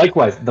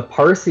 Likewise, the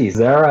Parsis,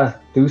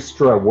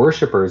 Zarathustra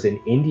worshippers in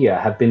India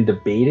have been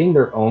debating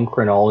their own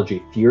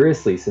chronology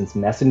furiously since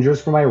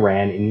messengers from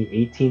Iran in the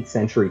 18th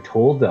century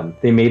told them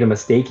they made a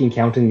mistake in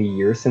counting the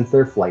years since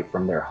their flight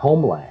from their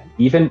homeland.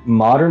 Even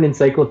modern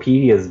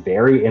encyclopedias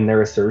vary in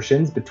their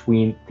assertions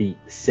between the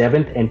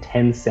 7th and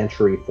 10th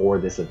century for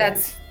this event.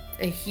 That's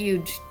a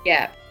huge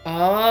gap.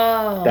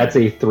 Oh. That's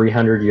a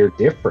 300-year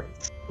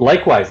difference.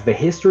 Likewise, the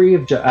history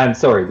of...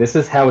 this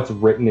is how it's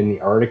written in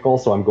the article,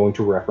 so I'm going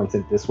to reference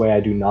it this way. I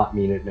do not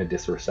mean it in a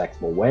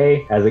disrespectful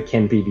way, as it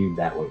can be viewed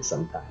that way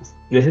sometimes.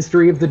 The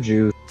history of the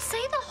Jews...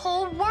 Say the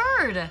whole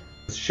word!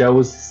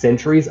 ...shows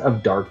centuries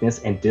of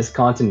darkness and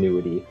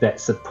discontinuity that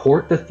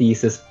support the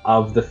thesis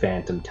of the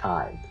phantom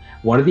time.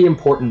 One of the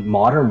important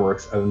modern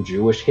works on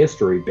Jewish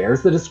history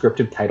bears the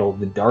descriptive title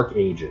The Dark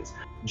Ages,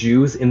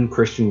 Jews in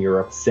Christian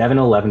Europe,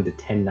 711 to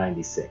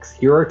 1096.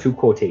 Here are two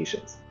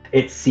quotations.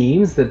 It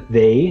seems that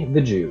they,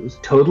 the Jews,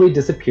 totally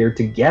disappeared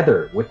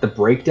together with the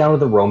breakdown of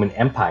the Roman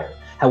Empire.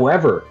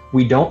 However,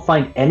 we don't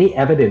find any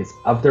evidence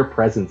of their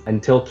presence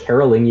until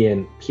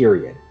Carolingian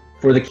period.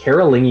 For the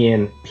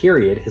Carolingian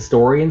period,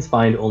 historians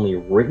find only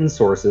written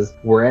sources,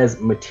 whereas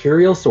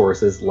material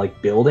sources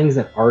like buildings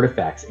and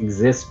artifacts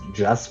exist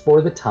just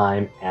for the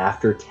time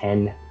after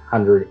 1000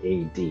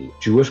 AD.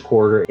 Jewish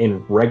quarter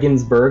in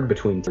Regensburg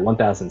between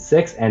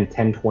 1006 and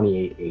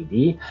 1028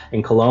 AD,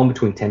 in Cologne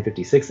between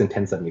 1056 and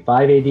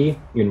 1075 AD,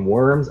 in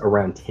Worms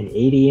around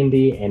 1080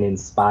 AD, and in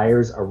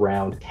Spires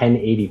around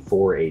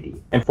 1084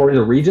 AD. And for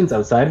the regions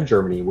outside of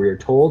Germany, we are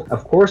told,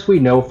 of course we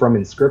know from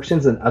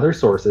inscriptions and other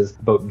sources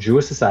about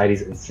Jewish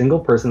societies and single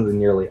persons in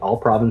nearly all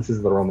provinces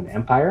of the Roman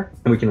Empire,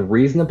 and we can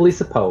reasonably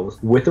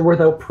suppose, with or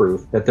without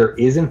proof, that there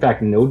is in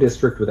fact no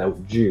district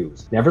without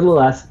Jews.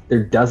 Nevertheless,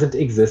 there doesn't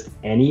exist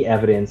any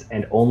evidence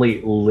and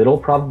only little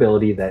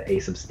probability that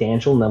a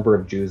substantial number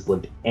of Jews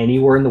lived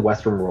anywhere in the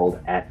Western world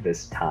at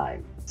this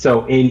time.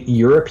 So in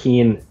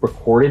European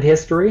recorded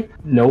history,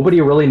 nobody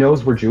really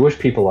knows where Jewish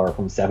people are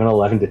from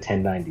 711 to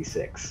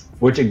 1096,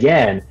 which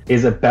again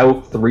is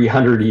about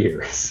 300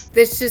 years.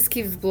 This just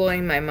keeps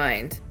blowing my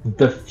mind.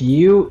 The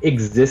few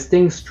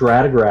existing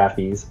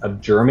stratigraphies of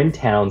German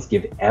towns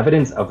give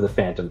evidence of the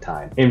phantom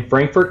time. In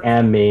Frankfurt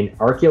am Main,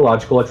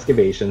 archaeological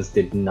excavations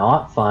did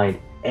not find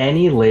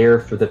any layer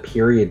for the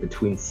period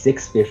between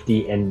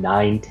 650 and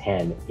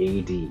 910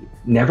 AD.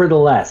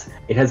 Nevertheless,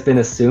 it has been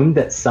assumed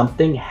that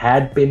something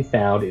had been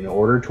found in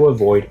order to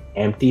avoid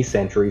empty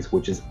centuries,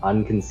 which is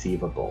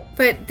inconceivable.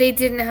 But they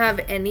didn't have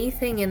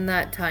anything in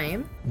that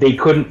time? They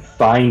couldn't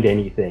find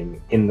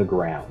anything in the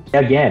ground.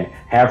 Again,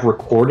 have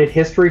recorded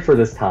history for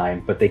this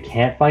time, but they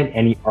can't find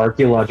any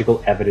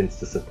archaeological evidence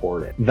to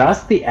support it.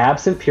 Thus, the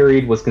absent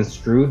period was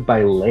construed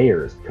by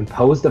layers,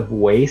 composed of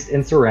waste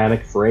and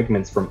ceramic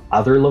fragments from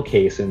other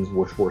locations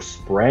which were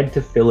spread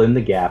to fill in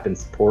the gap and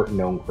support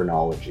known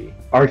chronology.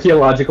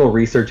 Archaeological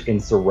research in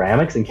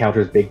ceramics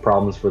encounters big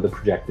problems for the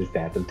projected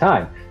phantom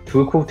time.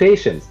 Two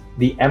quotations.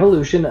 The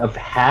evolution of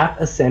half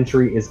a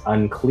century is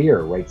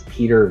unclear, writes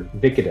Peter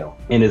Vicadil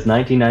in his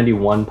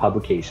 1991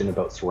 publication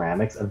about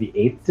ceramics of the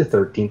 8th to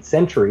 13th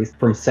centuries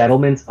from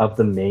settlements of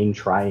the Main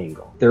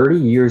Triangle. 30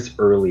 years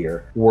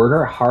earlier,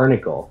 Werner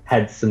Harnickel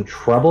had some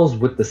troubles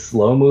with the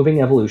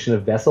slow-moving evolution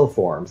of vessel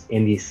forms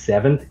in the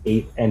 7th,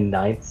 8th, and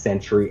 9th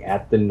century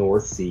at the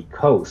North Sea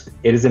coast.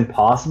 It is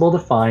impossible to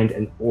find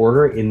an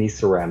order in these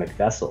ceramic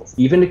vessels.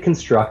 Even to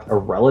construct a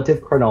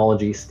relative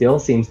chronology still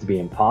seems to be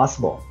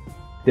impossible.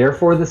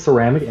 Therefore, the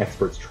ceramic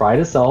experts try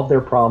to solve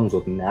their problems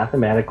with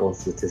mathematical and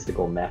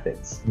statistical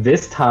methods.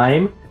 This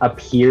time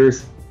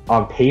appears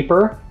on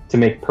paper to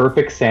make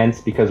perfect sense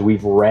because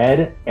we've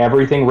read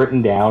everything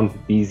written down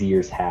these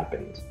years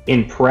happened.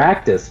 In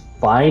practice,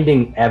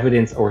 finding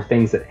evidence or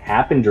things that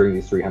happened during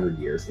these 300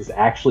 years is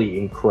actually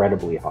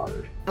incredibly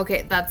hard.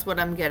 Okay, that's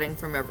what I'm getting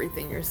from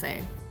everything you're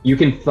saying. You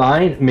can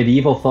find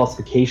medieval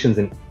falsifications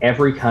in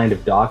every kind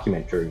of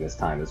document during this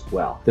time as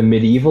well. The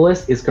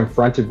medievalist is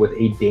confronted with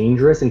a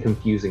dangerous and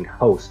confusing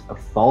host of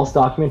false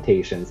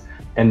documentations,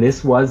 and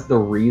this was the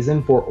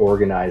reason for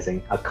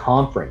organizing a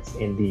conference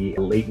in the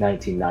late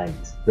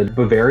 1990s. The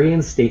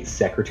Bavarian State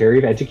Secretary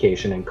of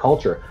Education and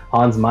Culture,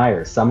 Hans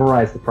Meyer,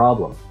 summarized the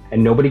problem,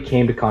 and nobody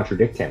came to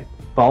contradict him.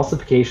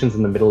 Falsifications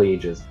in the Middle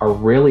Ages are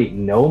really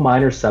no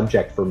minor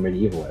subject for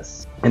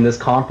medievalists. In this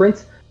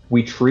conference,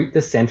 we treat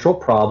the central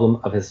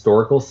problem of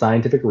historical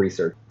scientific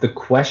research, the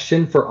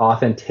question for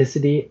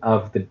authenticity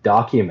of the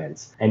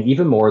documents, and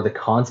even more, the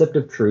concept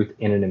of truth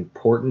in an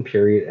important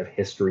period of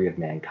history of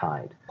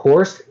mankind.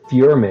 Horst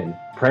Fuhrmann,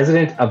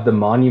 president of the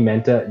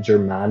Monumenta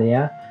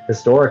Germania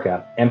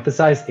Historica,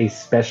 emphasized a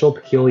special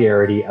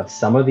peculiarity of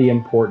some of the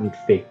important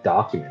fake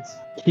documents.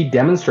 He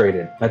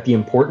demonstrated that the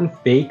important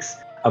fakes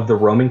of the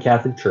Roman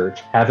Catholic Church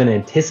have an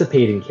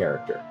anticipating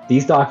character.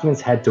 These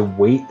documents had to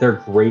wait their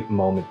great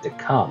moment to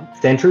come.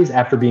 Centuries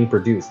after being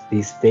produced,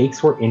 these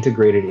fakes were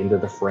integrated into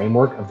the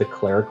framework of the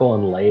clerical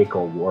and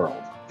laical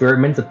world.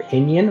 Fuhrmann's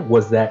opinion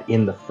was that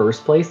in the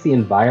first place, the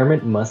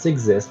environment must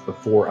exist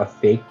before a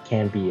fake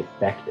can be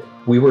effective.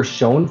 We were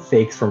shown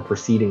fakes from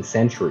preceding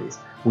centuries.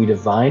 We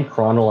divined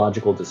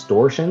chronological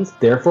distortions,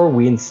 therefore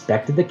we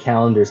inspected the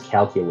calendar's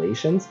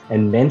calculations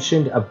and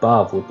mentioned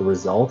above with the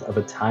result of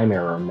a time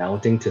error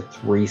amounting to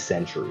 3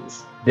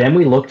 centuries. Then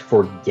we looked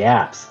for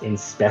gaps in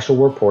special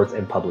reports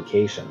and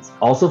publications,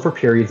 also for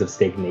periods of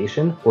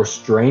stagnation or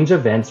strange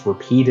events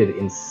repeated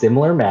in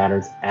similar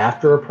manners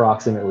after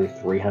approximately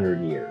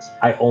 300 years.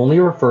 I only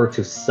refer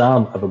to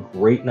some of a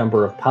great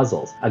number of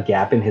puzzles: a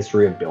gap in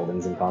history of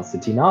buildings in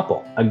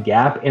Constantinople, a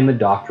gap in the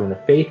doctrine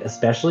of faith,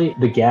 especially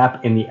the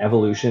gap in the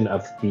evolution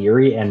of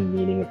theory and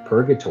meaning of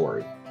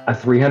purgatory, a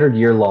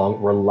 300-year-long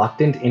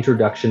reluctant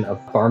introduction of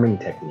farming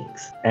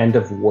techniques and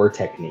of war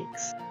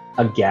techniques,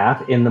 a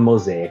gap in the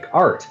mosaic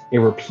art, a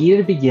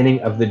repeated beginning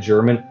of the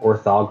German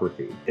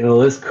orthography. The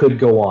list could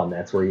go on,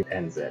 that's where he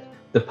ends it.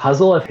 The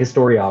puzzle of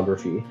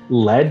historiography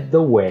led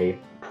the way,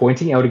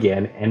 pointing out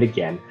again and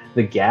again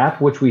the gap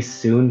which we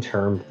soon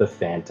termed the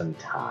phantom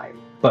time.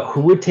 But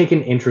who would take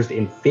an interest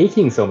in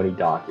faking so many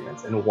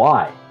documents, and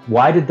why?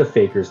 Why did the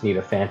fakers need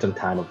a phantom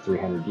time of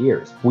 300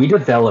 years? We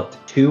developed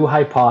 2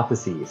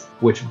 hypotheses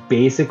which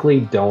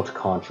basically don't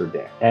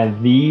contradict.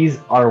 And these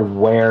are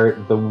where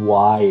the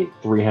why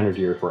 300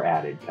 years were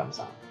added comes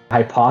up.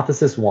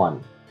 Hypothesis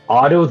 1.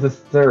 Otto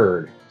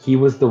III, he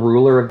was the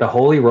ruler of the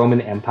Holy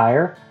Roman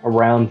Empire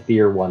around the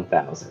year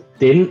 1000.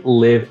 Didn't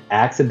live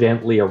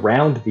accidentally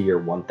around the year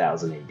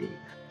 1000 AD.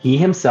 He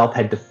himself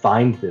had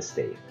defined this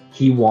date.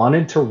 He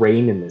wanted to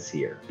reign in this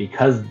year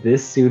because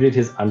this suited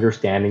his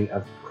understanding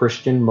of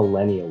Christian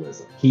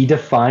millennialism. He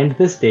defined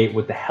this date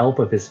with the help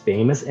of his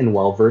famous and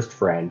well-versed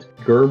friend,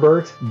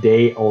 Gerbert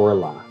de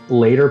Orla,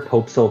 later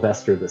Pope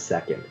Sylvester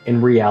II.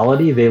 In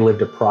reality, they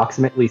lived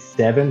approximately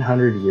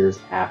 700 years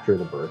after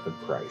the birth of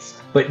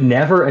Christ. But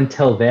never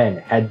until then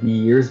had the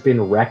years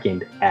been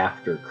reckoned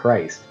after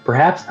Christ.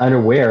 Perhaps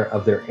unaware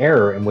of their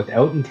error and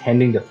without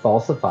intending to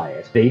falsify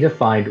it, they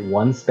defined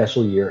one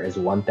special year as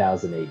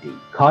 1000 AD.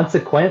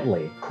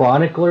 Consequently,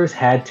 chroniclers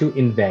had to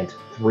invent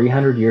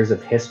 300 years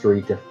of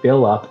history to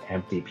fill up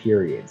empty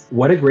periods.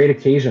 What a great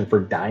occasion for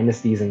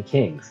dynasties and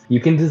kings. You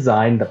can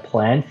design the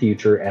planned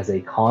future as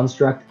a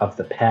construct of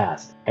the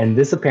past, and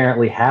this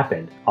apparently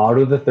happened.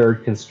 Otto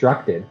III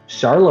constructed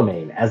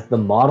Charlemagne as the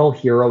model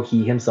hero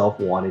he himself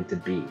wanted to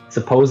be.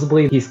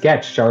 Supposedly, he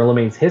sketched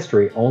Charlemagne's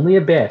history only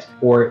a bit,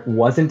 or it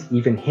wasn't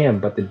even him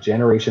but the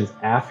generations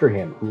after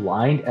him who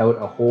lined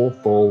out a whole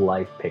full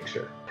life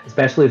picture.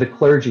 Especially the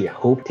clergy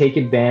hoped to take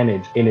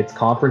advantage in its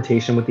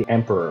confrontation with the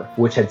emperor,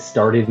 which had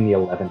started in the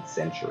 11th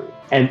century.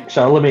 And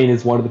Charlemagne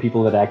is one of the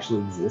people that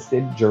actually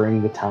existed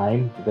during the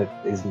time that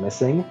is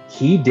missing.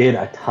 He did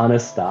a ton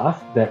of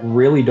stuff that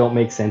really don't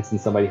make sense in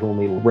somebody who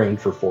only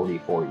reigned for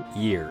 44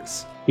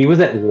 years. He was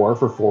at war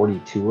for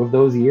 42 of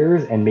those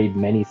years and made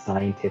many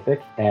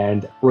scientific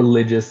and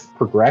religious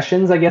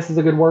progressions, I guess is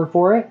a good word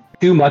for it.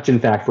 Too much, in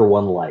fact, for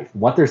one life.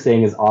 What they're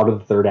saying is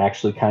Otto III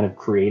actually kind of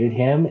created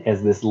him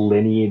as this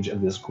lineage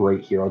of this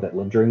great hero that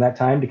lived during that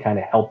time to kind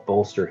of help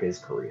bolster his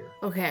career.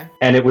 Okay.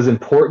 And it was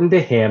important to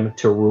him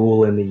to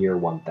rule in the year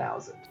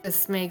 1000.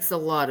 This makes a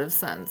lot of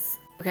sense.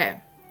 Okay.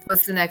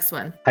 What's the next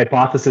one?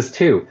 Hypothesis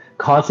 2.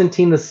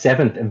 Constantine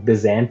VII of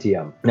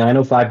Byzantium,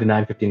 905 to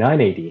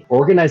 959 AD,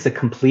 organized a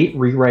complete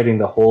rewriting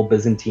the whole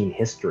Byzantine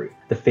history.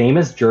 The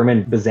famous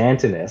German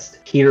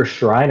Byzantinist Peter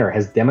Schreiner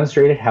has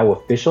demonstrated how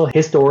official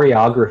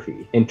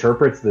historiography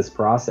interprets this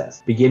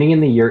process. Beginning in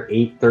the year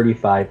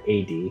 835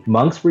 AD,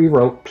 monks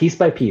rewrote piece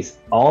by piece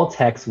all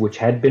texts which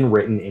had been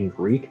written in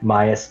Greek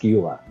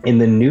Maiuscula in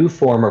the new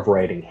form of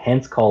writing,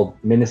 hence called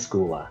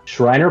minuscula.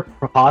 Schreiner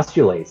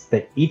postulates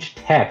that each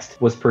text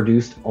was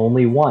produced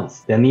only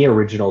once, then the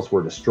originals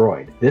were destroyed.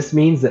 This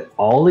means that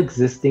all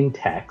existing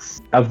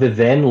texts of the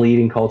then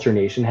leading culture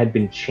nation had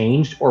been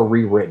changed or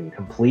rewritten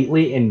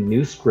completely in new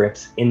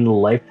manuscripts in the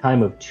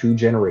lifetime of 2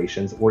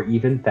 generations or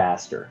even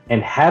faster,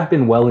 and have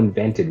been well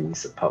invented, we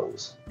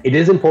suppose. It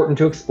is important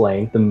to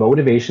explain the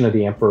motivation of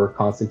the Emperor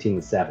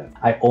Constantine VII.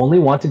 I only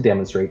want to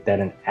demonstrate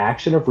that an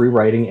action of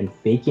rewriting and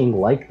faking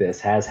like this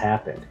has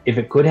happened. If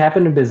it could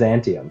happen in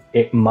Byzantium,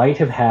 it might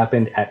have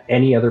happened at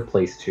any other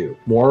place too.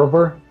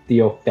 Moreover,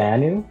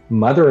 Theophanu,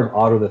 mother of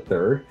Otto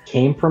III,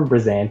 came from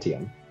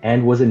Byzantium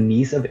and was a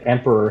niece of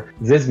Emperor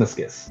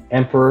Xismicus,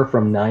 emperor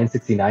from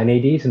 969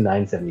 AD to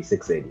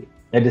 976 AD.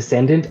 A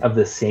descendant of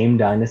the same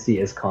dynasty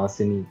as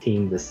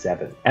Constantine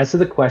VII. As to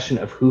the question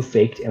of who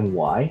faked and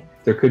why,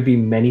 there could be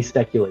many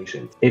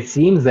speculations. It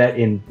seems that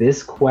in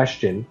this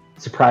question,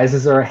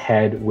 surprises are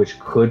ahead which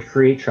could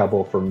create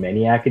trouble for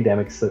many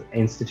academic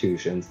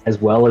institutions as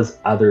well as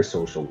other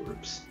social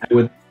groups. I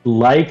would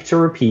like to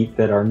repeat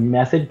that our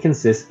method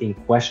consists in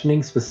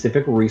questioning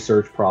specific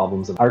research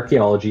problems of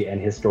archaeology and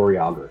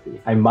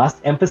historiography. I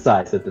must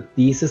emphasize that the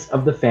thesis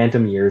of the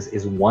Phantom Years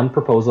is one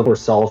proposal for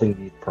solving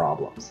these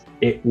problems.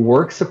 It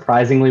works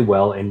surprisingly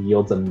well and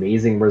yields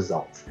amazing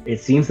results. It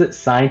seems that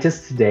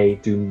scientists today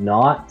do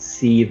not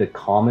see the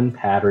common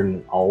pattern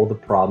in all of the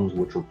problems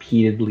which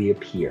repeatedly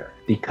appear,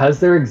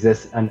 because there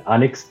exists an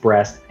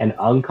unexpressed and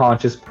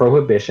unconscious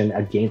prohibition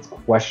against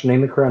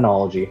questioning the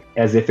chronology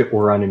as if it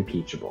were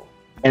unimpeachable.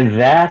 And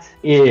that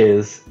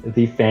is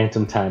the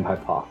phantom time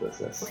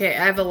hypothesis. Okay,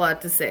 I have a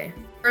lot to say.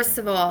 First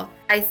of all,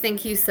 I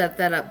think you set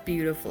that up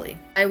beautifully.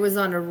 I was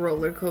on a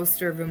roller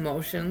coaster of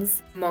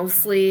emotions,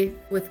 mostly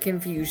with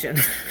confusion.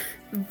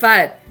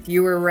 But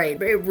you were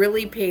right. It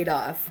really paid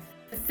off.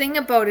 The thing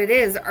about it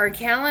is, our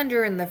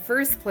calendar in the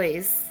first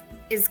place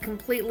is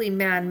completely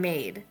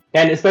man-made.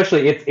 And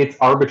especially it's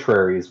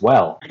arbitrary as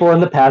well. People in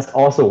the past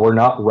also were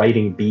not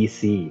writing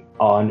BC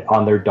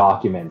on their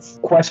documents,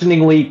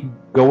 questioningly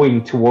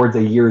going towards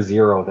a year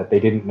zero that they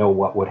didn't know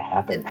what would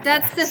happen.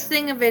 That's the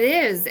thing of it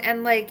is.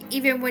 And like,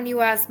 even when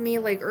you asked me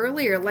like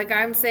earlier, like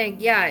I'm saying,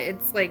 yeah,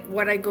 it's like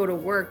what I go to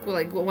work,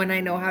 like when I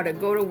know how to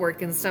go to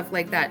work and stuff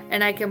like that.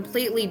 And I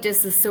completely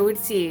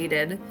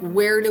disassociated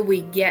where do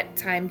we get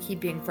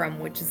timekeeping from,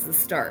 which is the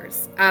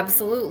stars.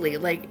 Absolutely.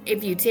 Like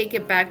if you take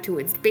it back to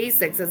its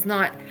basics, it's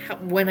not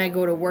when I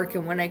go to work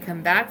and when I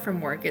come back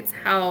from work, it's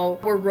how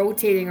we're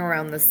rotating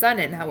around the sun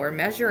and how we're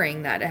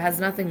measuring that. It has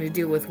nothing to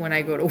do with when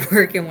I go to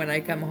work and when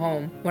I come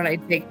home, when I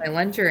take my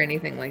lunch or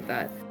anything like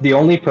that. The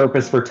only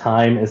purpose for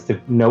time is to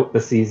note the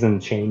season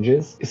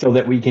changes so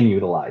that we can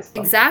utilize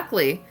them.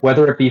 Exactly.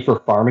 Whether it be for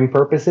farming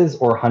purposes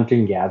or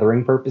hunting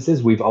gathering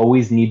purposes, we've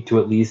always need to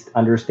at least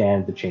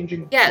understand the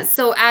changing. Yeah,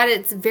 so at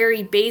its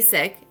very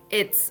basic,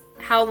 it's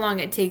how long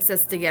it takes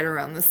us to get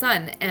around the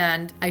sun.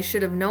 And I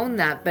should have known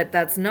that, but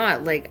that's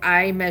not. Like,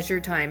 I measure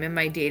time in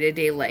my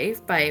day-to-day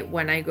life by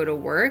when I go to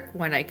work,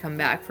 when I come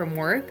back from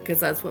work, because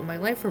that's what my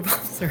life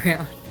revolves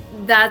around.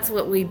 That's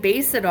what we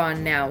base it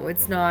on now.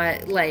 It's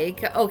not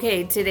like,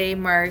 okay, today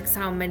marks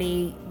how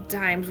many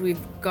times we've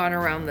gone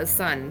around the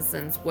sun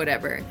since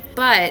whatever.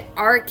 But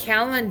our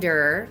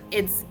calendar,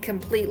 it's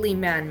completely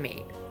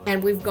man-made.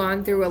 And we've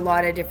gone through a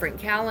lot of different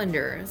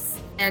calendars.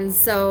 And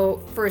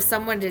so for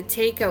someone to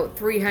take out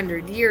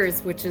 300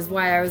 years, which is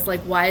why I was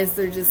like, why is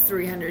there just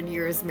 300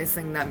 years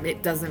missing them?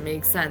 It doesn't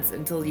make sense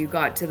until you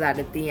got to that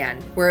at the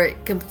end, where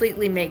it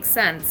completely makes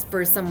sense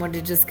for someone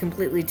to just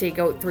completely take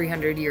out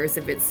 300 years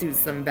if it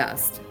suits them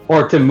best.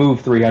 Or to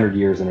move 300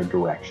 years in a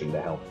direction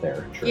to help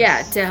their interests.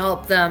 Yeah, to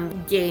help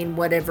them gain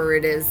whatever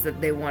it is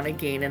that they want to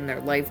gain in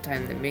their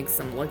lifetime that makes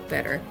them look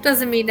better.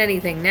 Doesn't mean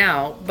anything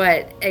now,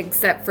 but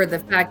except for the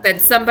fact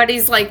that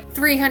somebody's like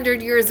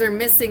 300 years are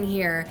missing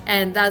here.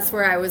 And that's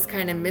where I was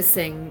kind of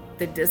missing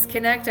the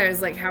disconnect. I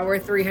was like, how are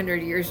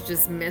 300 years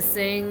just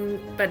missing?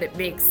 But it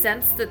makes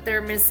sense that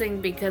they're missing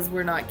because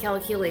we're not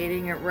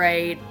calculating it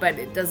right, but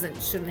it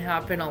shouldn't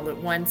happen all at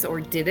once.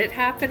 Or did it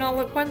happen all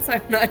at once?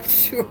 I'm not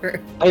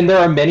sure. And there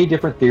are many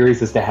different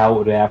theories as to how it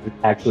would have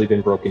actually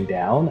been broken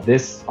down.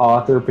 This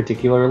author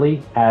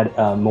particularly had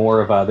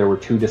there were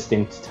 2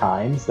 distinct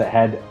times that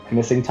had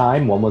missing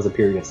time. One was a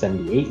period of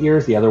 78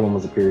 years. The other one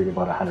was a period of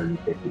about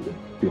 150 to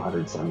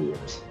 200 some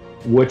years,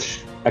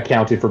 which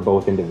accounted for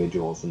both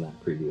individuals in that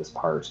previous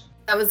part.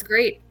 That was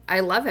great.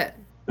 I love it.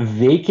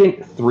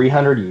 Vacant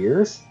 300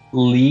 years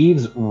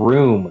leaves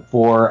room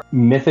for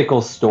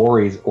mythical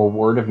stories or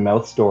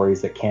word-of-mouth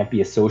stories that can't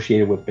be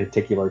associated with a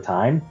particular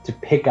time to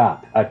pick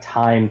up a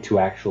time to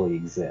actually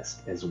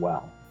exist as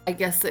well. I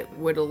guess it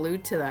would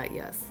allude to that,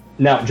 yes.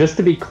 Now, just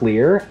to be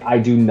clear, I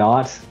do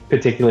not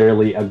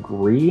particularly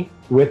agree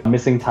with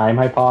missing time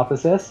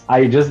hypothesis.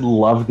 I just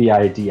love the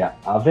idea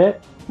of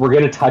it. We're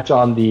going to touch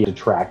on the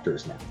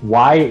detractors now.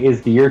 Why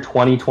is the year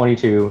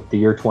 2022 the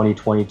year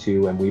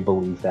 2022, and we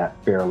believe that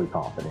fairly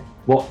confident?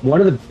 Well, one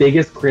of the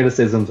biggest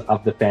criticisms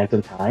of the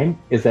Phantom Time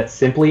is that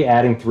simply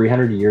adding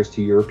 300 years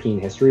to European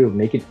history would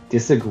make it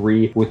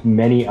disagree with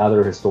many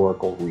other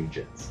historical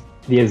regions.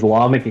 The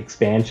Islamic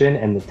expansion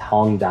and the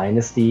Tang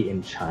Dynasty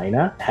in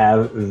China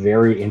have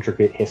very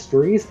intricate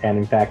histories and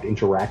in fact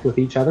interact with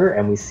each other,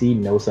 and we see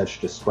no such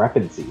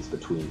discrepancies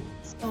between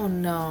these. Oh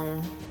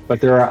no. But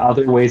there are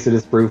other ways to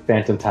disprove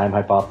phantom time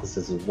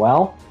hypothesis as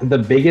well. The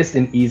biggest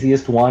and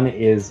easiest one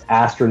is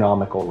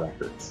astronomical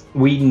records.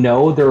 We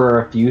know there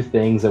are a few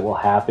things that will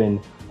happen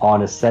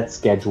on a set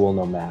schedule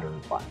no matter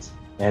what,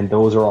 and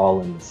those are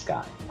all in the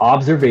sky.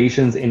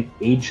 Observations in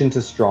ancient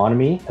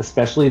astronomy,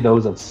 especially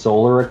those of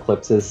solar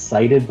eclipses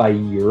cited by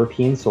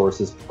European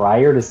sources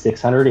prior to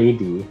 600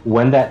 AD,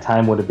 when that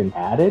time would have been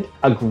added,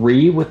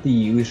 agree with the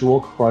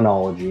usual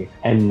chronology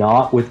and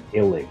not with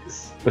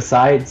Illig's.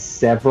 Besides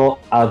several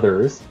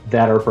others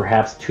that are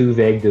perhaps too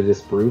vague to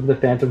disprove the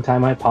phantom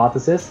time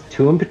hypothesis,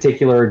 two in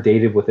particular are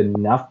dated with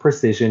enough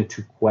precision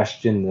to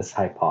question this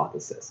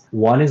hypothesis.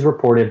 One is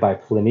reported by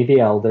Pliny the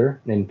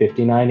Elder in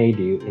 59 AD,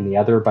 and the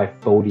other by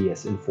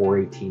Photius in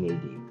 418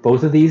 AD.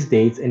 Both of these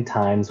dates and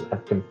times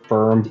have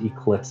confirmed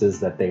eclipses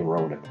that they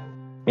wrote about.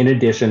 In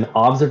addition,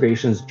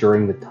 observations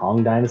during the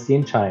Tang Dynasty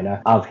in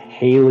China of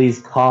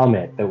Halley's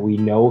Comet that we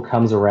know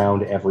comes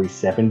around every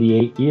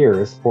 78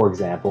 years, for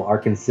example, are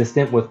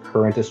consistent with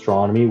current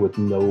astronomy with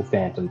no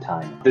phantom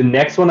time. The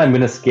next one I'm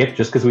going to skip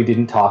just because we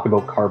didn't talk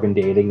about carbon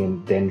dating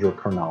and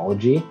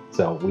dendrochronology,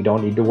 so we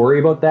don't need to worry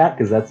about that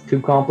because that's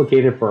too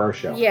complicated for our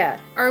show.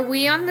 Yeah. Are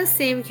we on the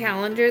same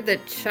calendar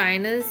that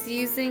China's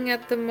using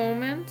at the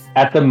moment?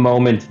 At the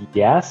moment,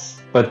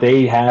 yes, but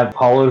they have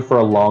followed for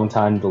a long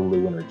time the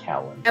lunar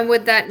calendar. And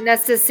would that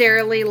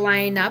necessarily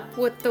line up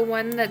with the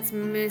one that's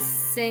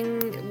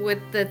missing with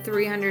the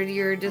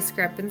 300-year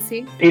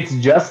discrepancy? It's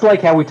just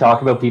like how we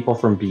talk about people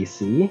from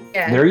BC.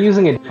 Yeah. They're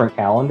using a different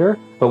calendar,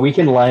 but we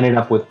can line it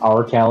up with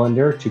our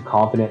calendar to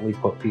confidently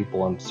put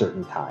people in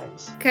certain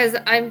times. Because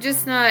I'm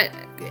just not,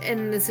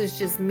 and this is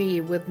just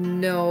me with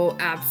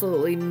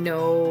absolutely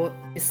no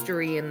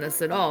history in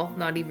this at all,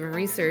 not even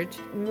research.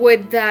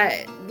 Would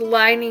that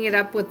lining it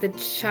up with the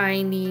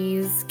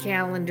Chinese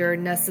calendar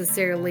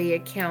necessarily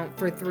account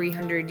for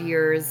 300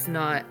 years,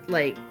 not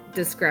like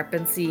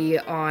discrepancy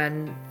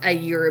on a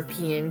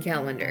European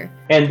calendar?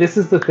 And this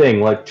is the thing,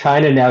 like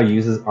China now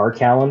uses our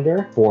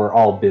calendar for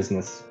all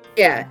business.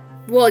 Yeah.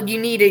 Well, you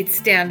need a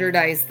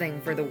standardized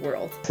thing for the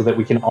world. So that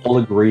we can all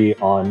agree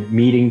on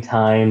meeting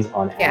times,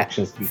 on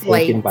actions to be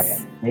taken by a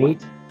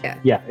date.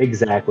 Yeah,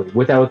 exactly.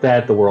 Without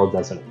that, the world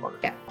doesn't work.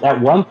 Yeah. At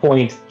one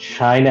point,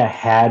 China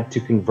had to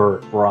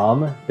convert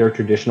from their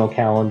traditional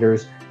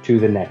calendars to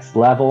the next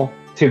level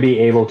to be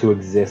able to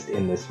exist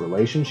in this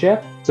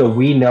relationship. So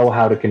we know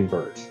how to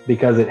convert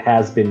because it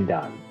has been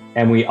done.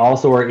 And we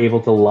also are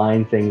able to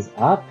line things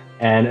up.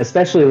 And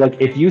especially like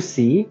if you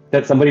see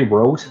that somebody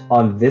wrote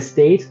on this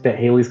date that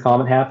Halley's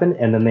Comet happened,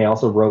 and then they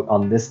also wrote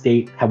on this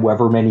date,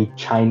 however many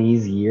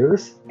Chinese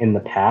years in the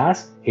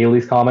past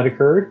Halley's Comet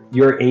occurred,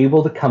 you're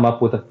able to come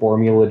up with a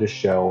formula to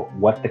show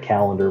what the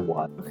calendar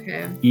was.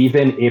 Okay.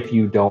 Even if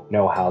you don't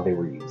know how they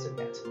were using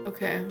it.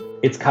 Okay.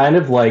 It's kind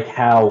of like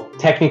how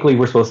technically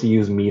we're supposed to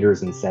use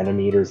meters and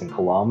centimeters and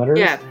kilometers.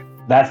 Yeah.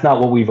 That's not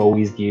what we've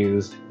always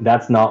used.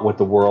 That's not what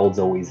the world's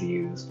always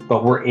used.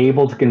 But we're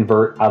able to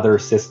convert other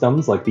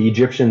systems. Like the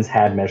Egyptians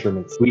had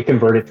measurements. We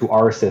convert it to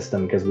our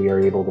system because we are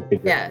able to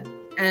figure it out.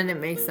 And it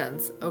makes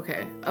sense.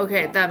 Okay,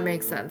 that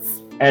makes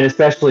sense. And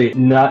especially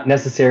not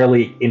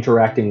necessarily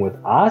interacting with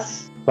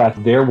us, but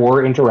there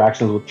were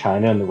interactions with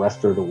China and the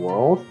rest of the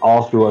world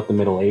all throughout the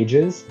Middle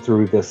Ages,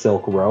 through the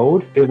Silk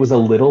Road. It was a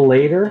little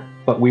later,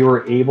 but we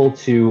were able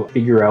to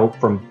figure out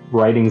from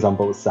writings on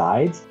both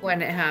sides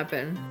when it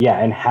happened. Yeah,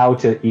 and how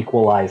to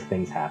equalize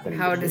things happening.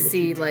 How to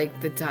see like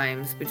the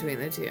times between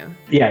the two.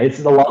 Yeah, it's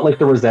a lot like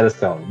the Rosetta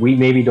Stone. We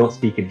maybe don't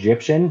speak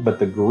Egyptian, but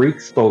the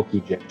Greeks spoke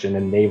Egyptian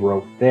and they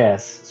wrote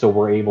this, so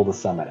we're able to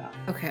sum it up.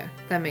 Okay,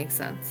 that makes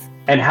sense.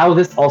 And how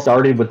this all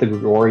started with the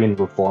Gregorian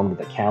reform of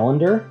the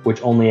calendar,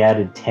 which only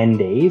added 10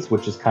 days,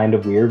 which is kind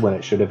of weird when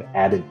it should have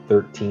added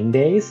 13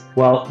 days.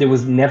 Well, it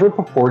was never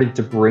purported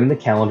to bring the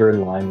calendar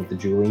in line with the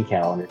Julian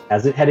calendar,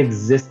 as it had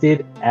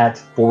existed at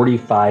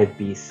 45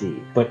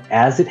 BC, but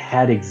as it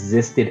had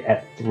existed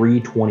at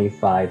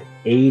 325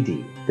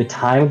 AD, the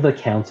time of the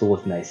Council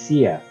of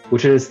Nicaea,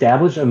 which had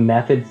established a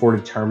method for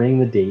determining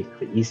the date of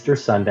the Easter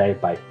Sunday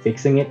by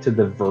fixing it to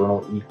the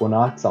vernal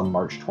equinox on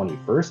March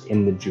 21st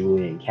in the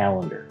Julian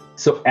calendar.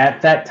 So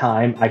at that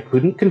time, I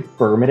couldn't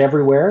confirm it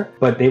everywhere,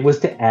 but it was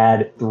to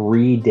add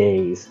 3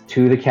 days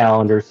to the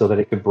calendar so that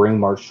it could bring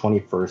March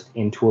 21st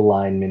into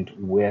alignment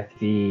with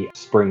the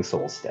spring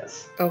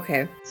solstice.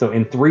 Okay. So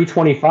in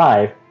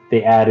 325,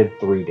 they added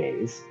 3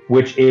 days,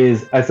 which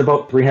is, it's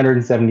about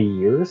 370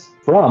 years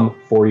from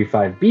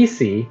 45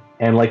 BC.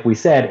 And like we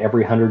said,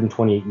 every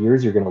 128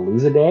 years, you're going to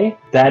lose a day.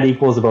 That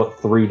equals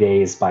about 3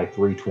 days by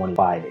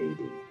 325 AD.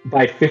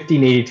 By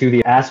 1582,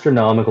 the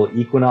astronomical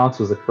equinox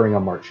was occurring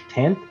on March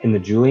 10th in the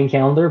Julian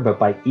calendar, but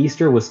by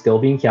Easter was still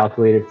being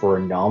calculated for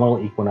a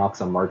nominal equinox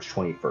on March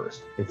 21st.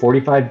 In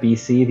 45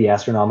 BC, the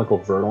astronomical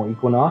vernal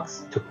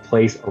equinox took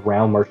place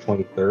around March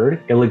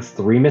 23rd. Illig's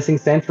 3 missing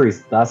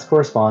centuries thus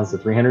corresponds to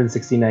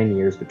 369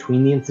 years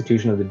between the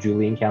institution of the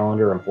Julian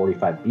calendar on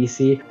 45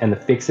 BC and the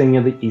fixing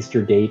of the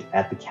Easter date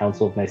at the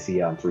Council of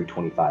Nicaea on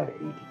 325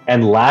 AD.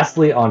 And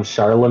lastly, on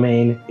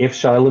Charlemagne, if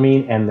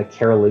Charlemagne and the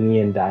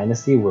Carolingian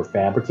dynasty were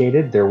fabricated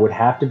fabricated, there would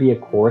have to be a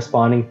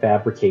corresponding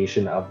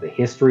fabrication of the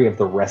history of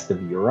the rest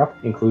of Europe,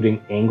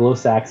 including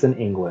Anglo-Saxon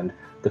England,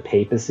 the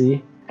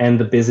papacy, and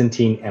the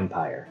Byzantine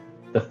Empire.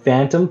 The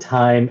Phantom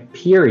Time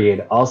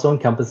period also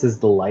encompasses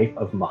the life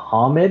of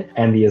Muhammad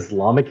and the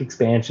Islamic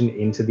expansion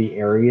into the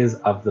areas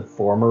of the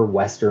former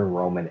Western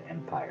Roman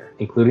Empire,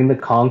 including the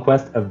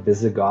conquest of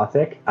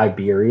Visigothic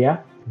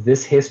Iberia.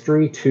 This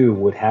history, too,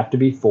 would have to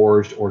be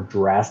forged or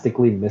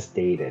drastically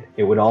misdated.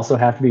 It would also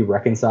have to be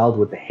reconciled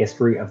with the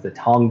history of the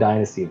Tang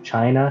Dynasty of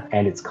China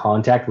and its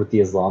contact with the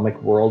Islamic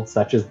world,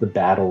 such as the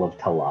Battle of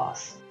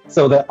Talas.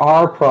 So there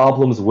are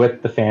problems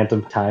with the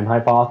Phantom Time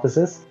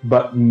hypothesis,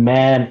 but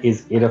man,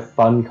 is it a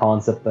fun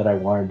concept that I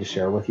wanted to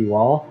share with you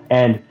all.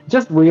 And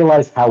just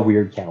realize how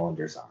weird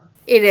calendars are.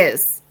 It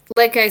is.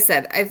 Like I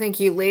said, I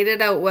think you laid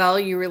it out well.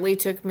 You really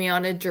took me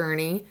on a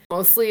journey,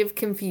 mostly of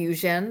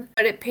confusion,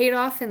 but it paid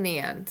off in the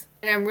end.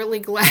 And I'm really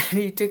glad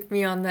you took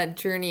me on that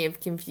journey of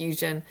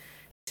confusion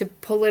to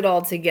pull it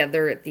all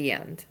together at the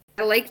end.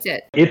 I liked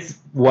it. It's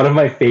one of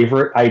my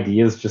favorite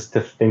ideas just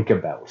to think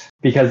about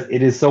because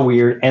it is so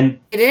weird. And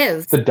it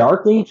is. The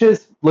Dark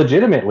Ages,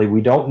 legitimately,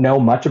 we don't know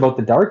much about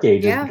the Dark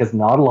Ages because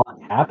not a lot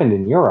happened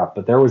in Europe,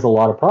 but there was a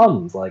lot of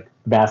problems like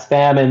mass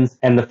famines,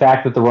 and the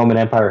fact that the Roman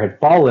Empire had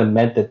fallen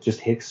meant that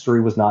just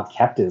history was not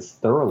kept as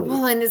thoroughly.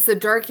 Well, and it's the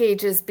Dark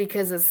Ages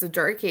because it's the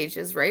Dark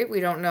Ages, right? We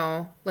don't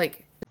know,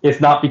 like...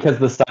 It's not because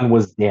the sun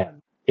was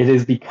dim. It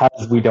is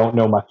because we don't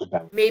know much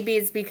about it. Maybe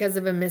it's because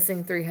of a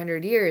missing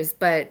 300 years,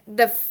 but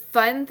the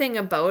fun thing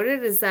about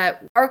it is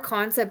that our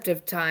concept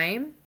of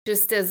time,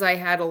 just as I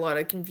had a lot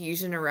of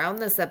confusion around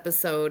this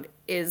episode,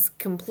 is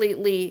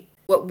completely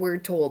what we're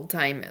told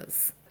time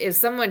is. If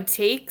someone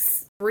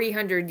takes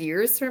 300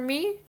 years from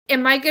me,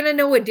 am I going to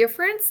know a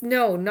difference?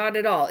 No, not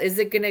at all. Is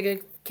it going to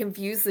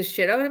confuse the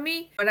shit out of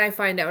me when I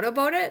find out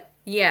about it?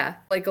 Yeah,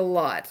 like a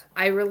lot.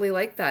 I really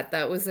like that.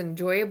 That was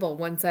enjoyable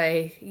once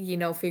I,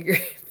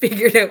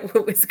 figured out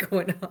what was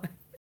going on.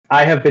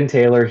 I have been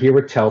Taylor, here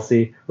with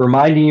Chelsea,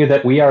 reminding you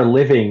that we are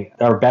living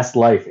our best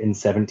life in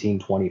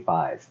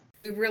 1725.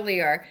 We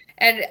really are.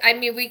 And I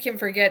mean, we can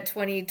forget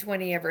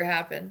 2020 ever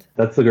happened.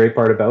 That's the great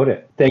part about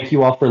it. Thank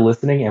you all for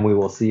listening, and we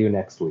will see you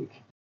next week.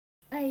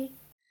 Bye.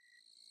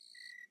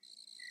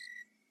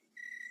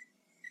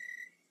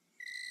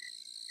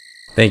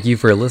 Thank you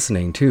for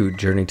listening to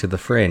Journey to the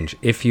Fringe.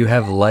 If you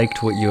have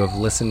liked what you have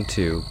listened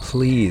to,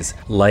 please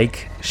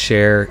like,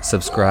 share,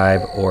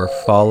 subscribe, or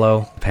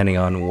follow, depending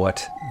on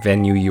what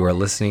venue you are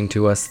listening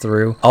to us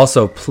through.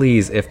 Also,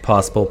 please, if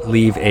possible,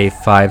 leave a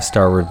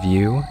 5-star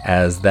review,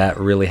 as that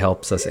really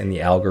helps us in the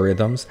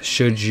algorithms.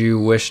 Should you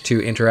wish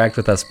to interact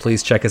with us,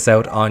 please check us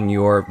out on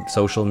your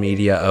social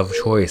media of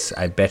choice.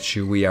 I bet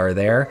you we are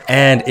there.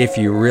 And if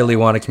you really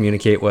want to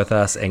communicate with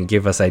us and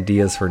give us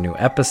ideas for new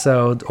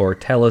episodes, or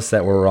tell us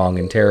that we're wrong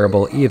and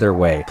terrible, either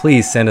way,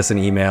 please send us an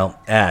email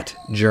at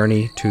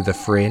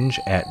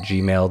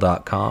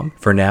journeytothefringe@gmail.com.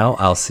 For now,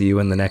 I'll see you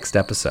in the next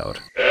episode.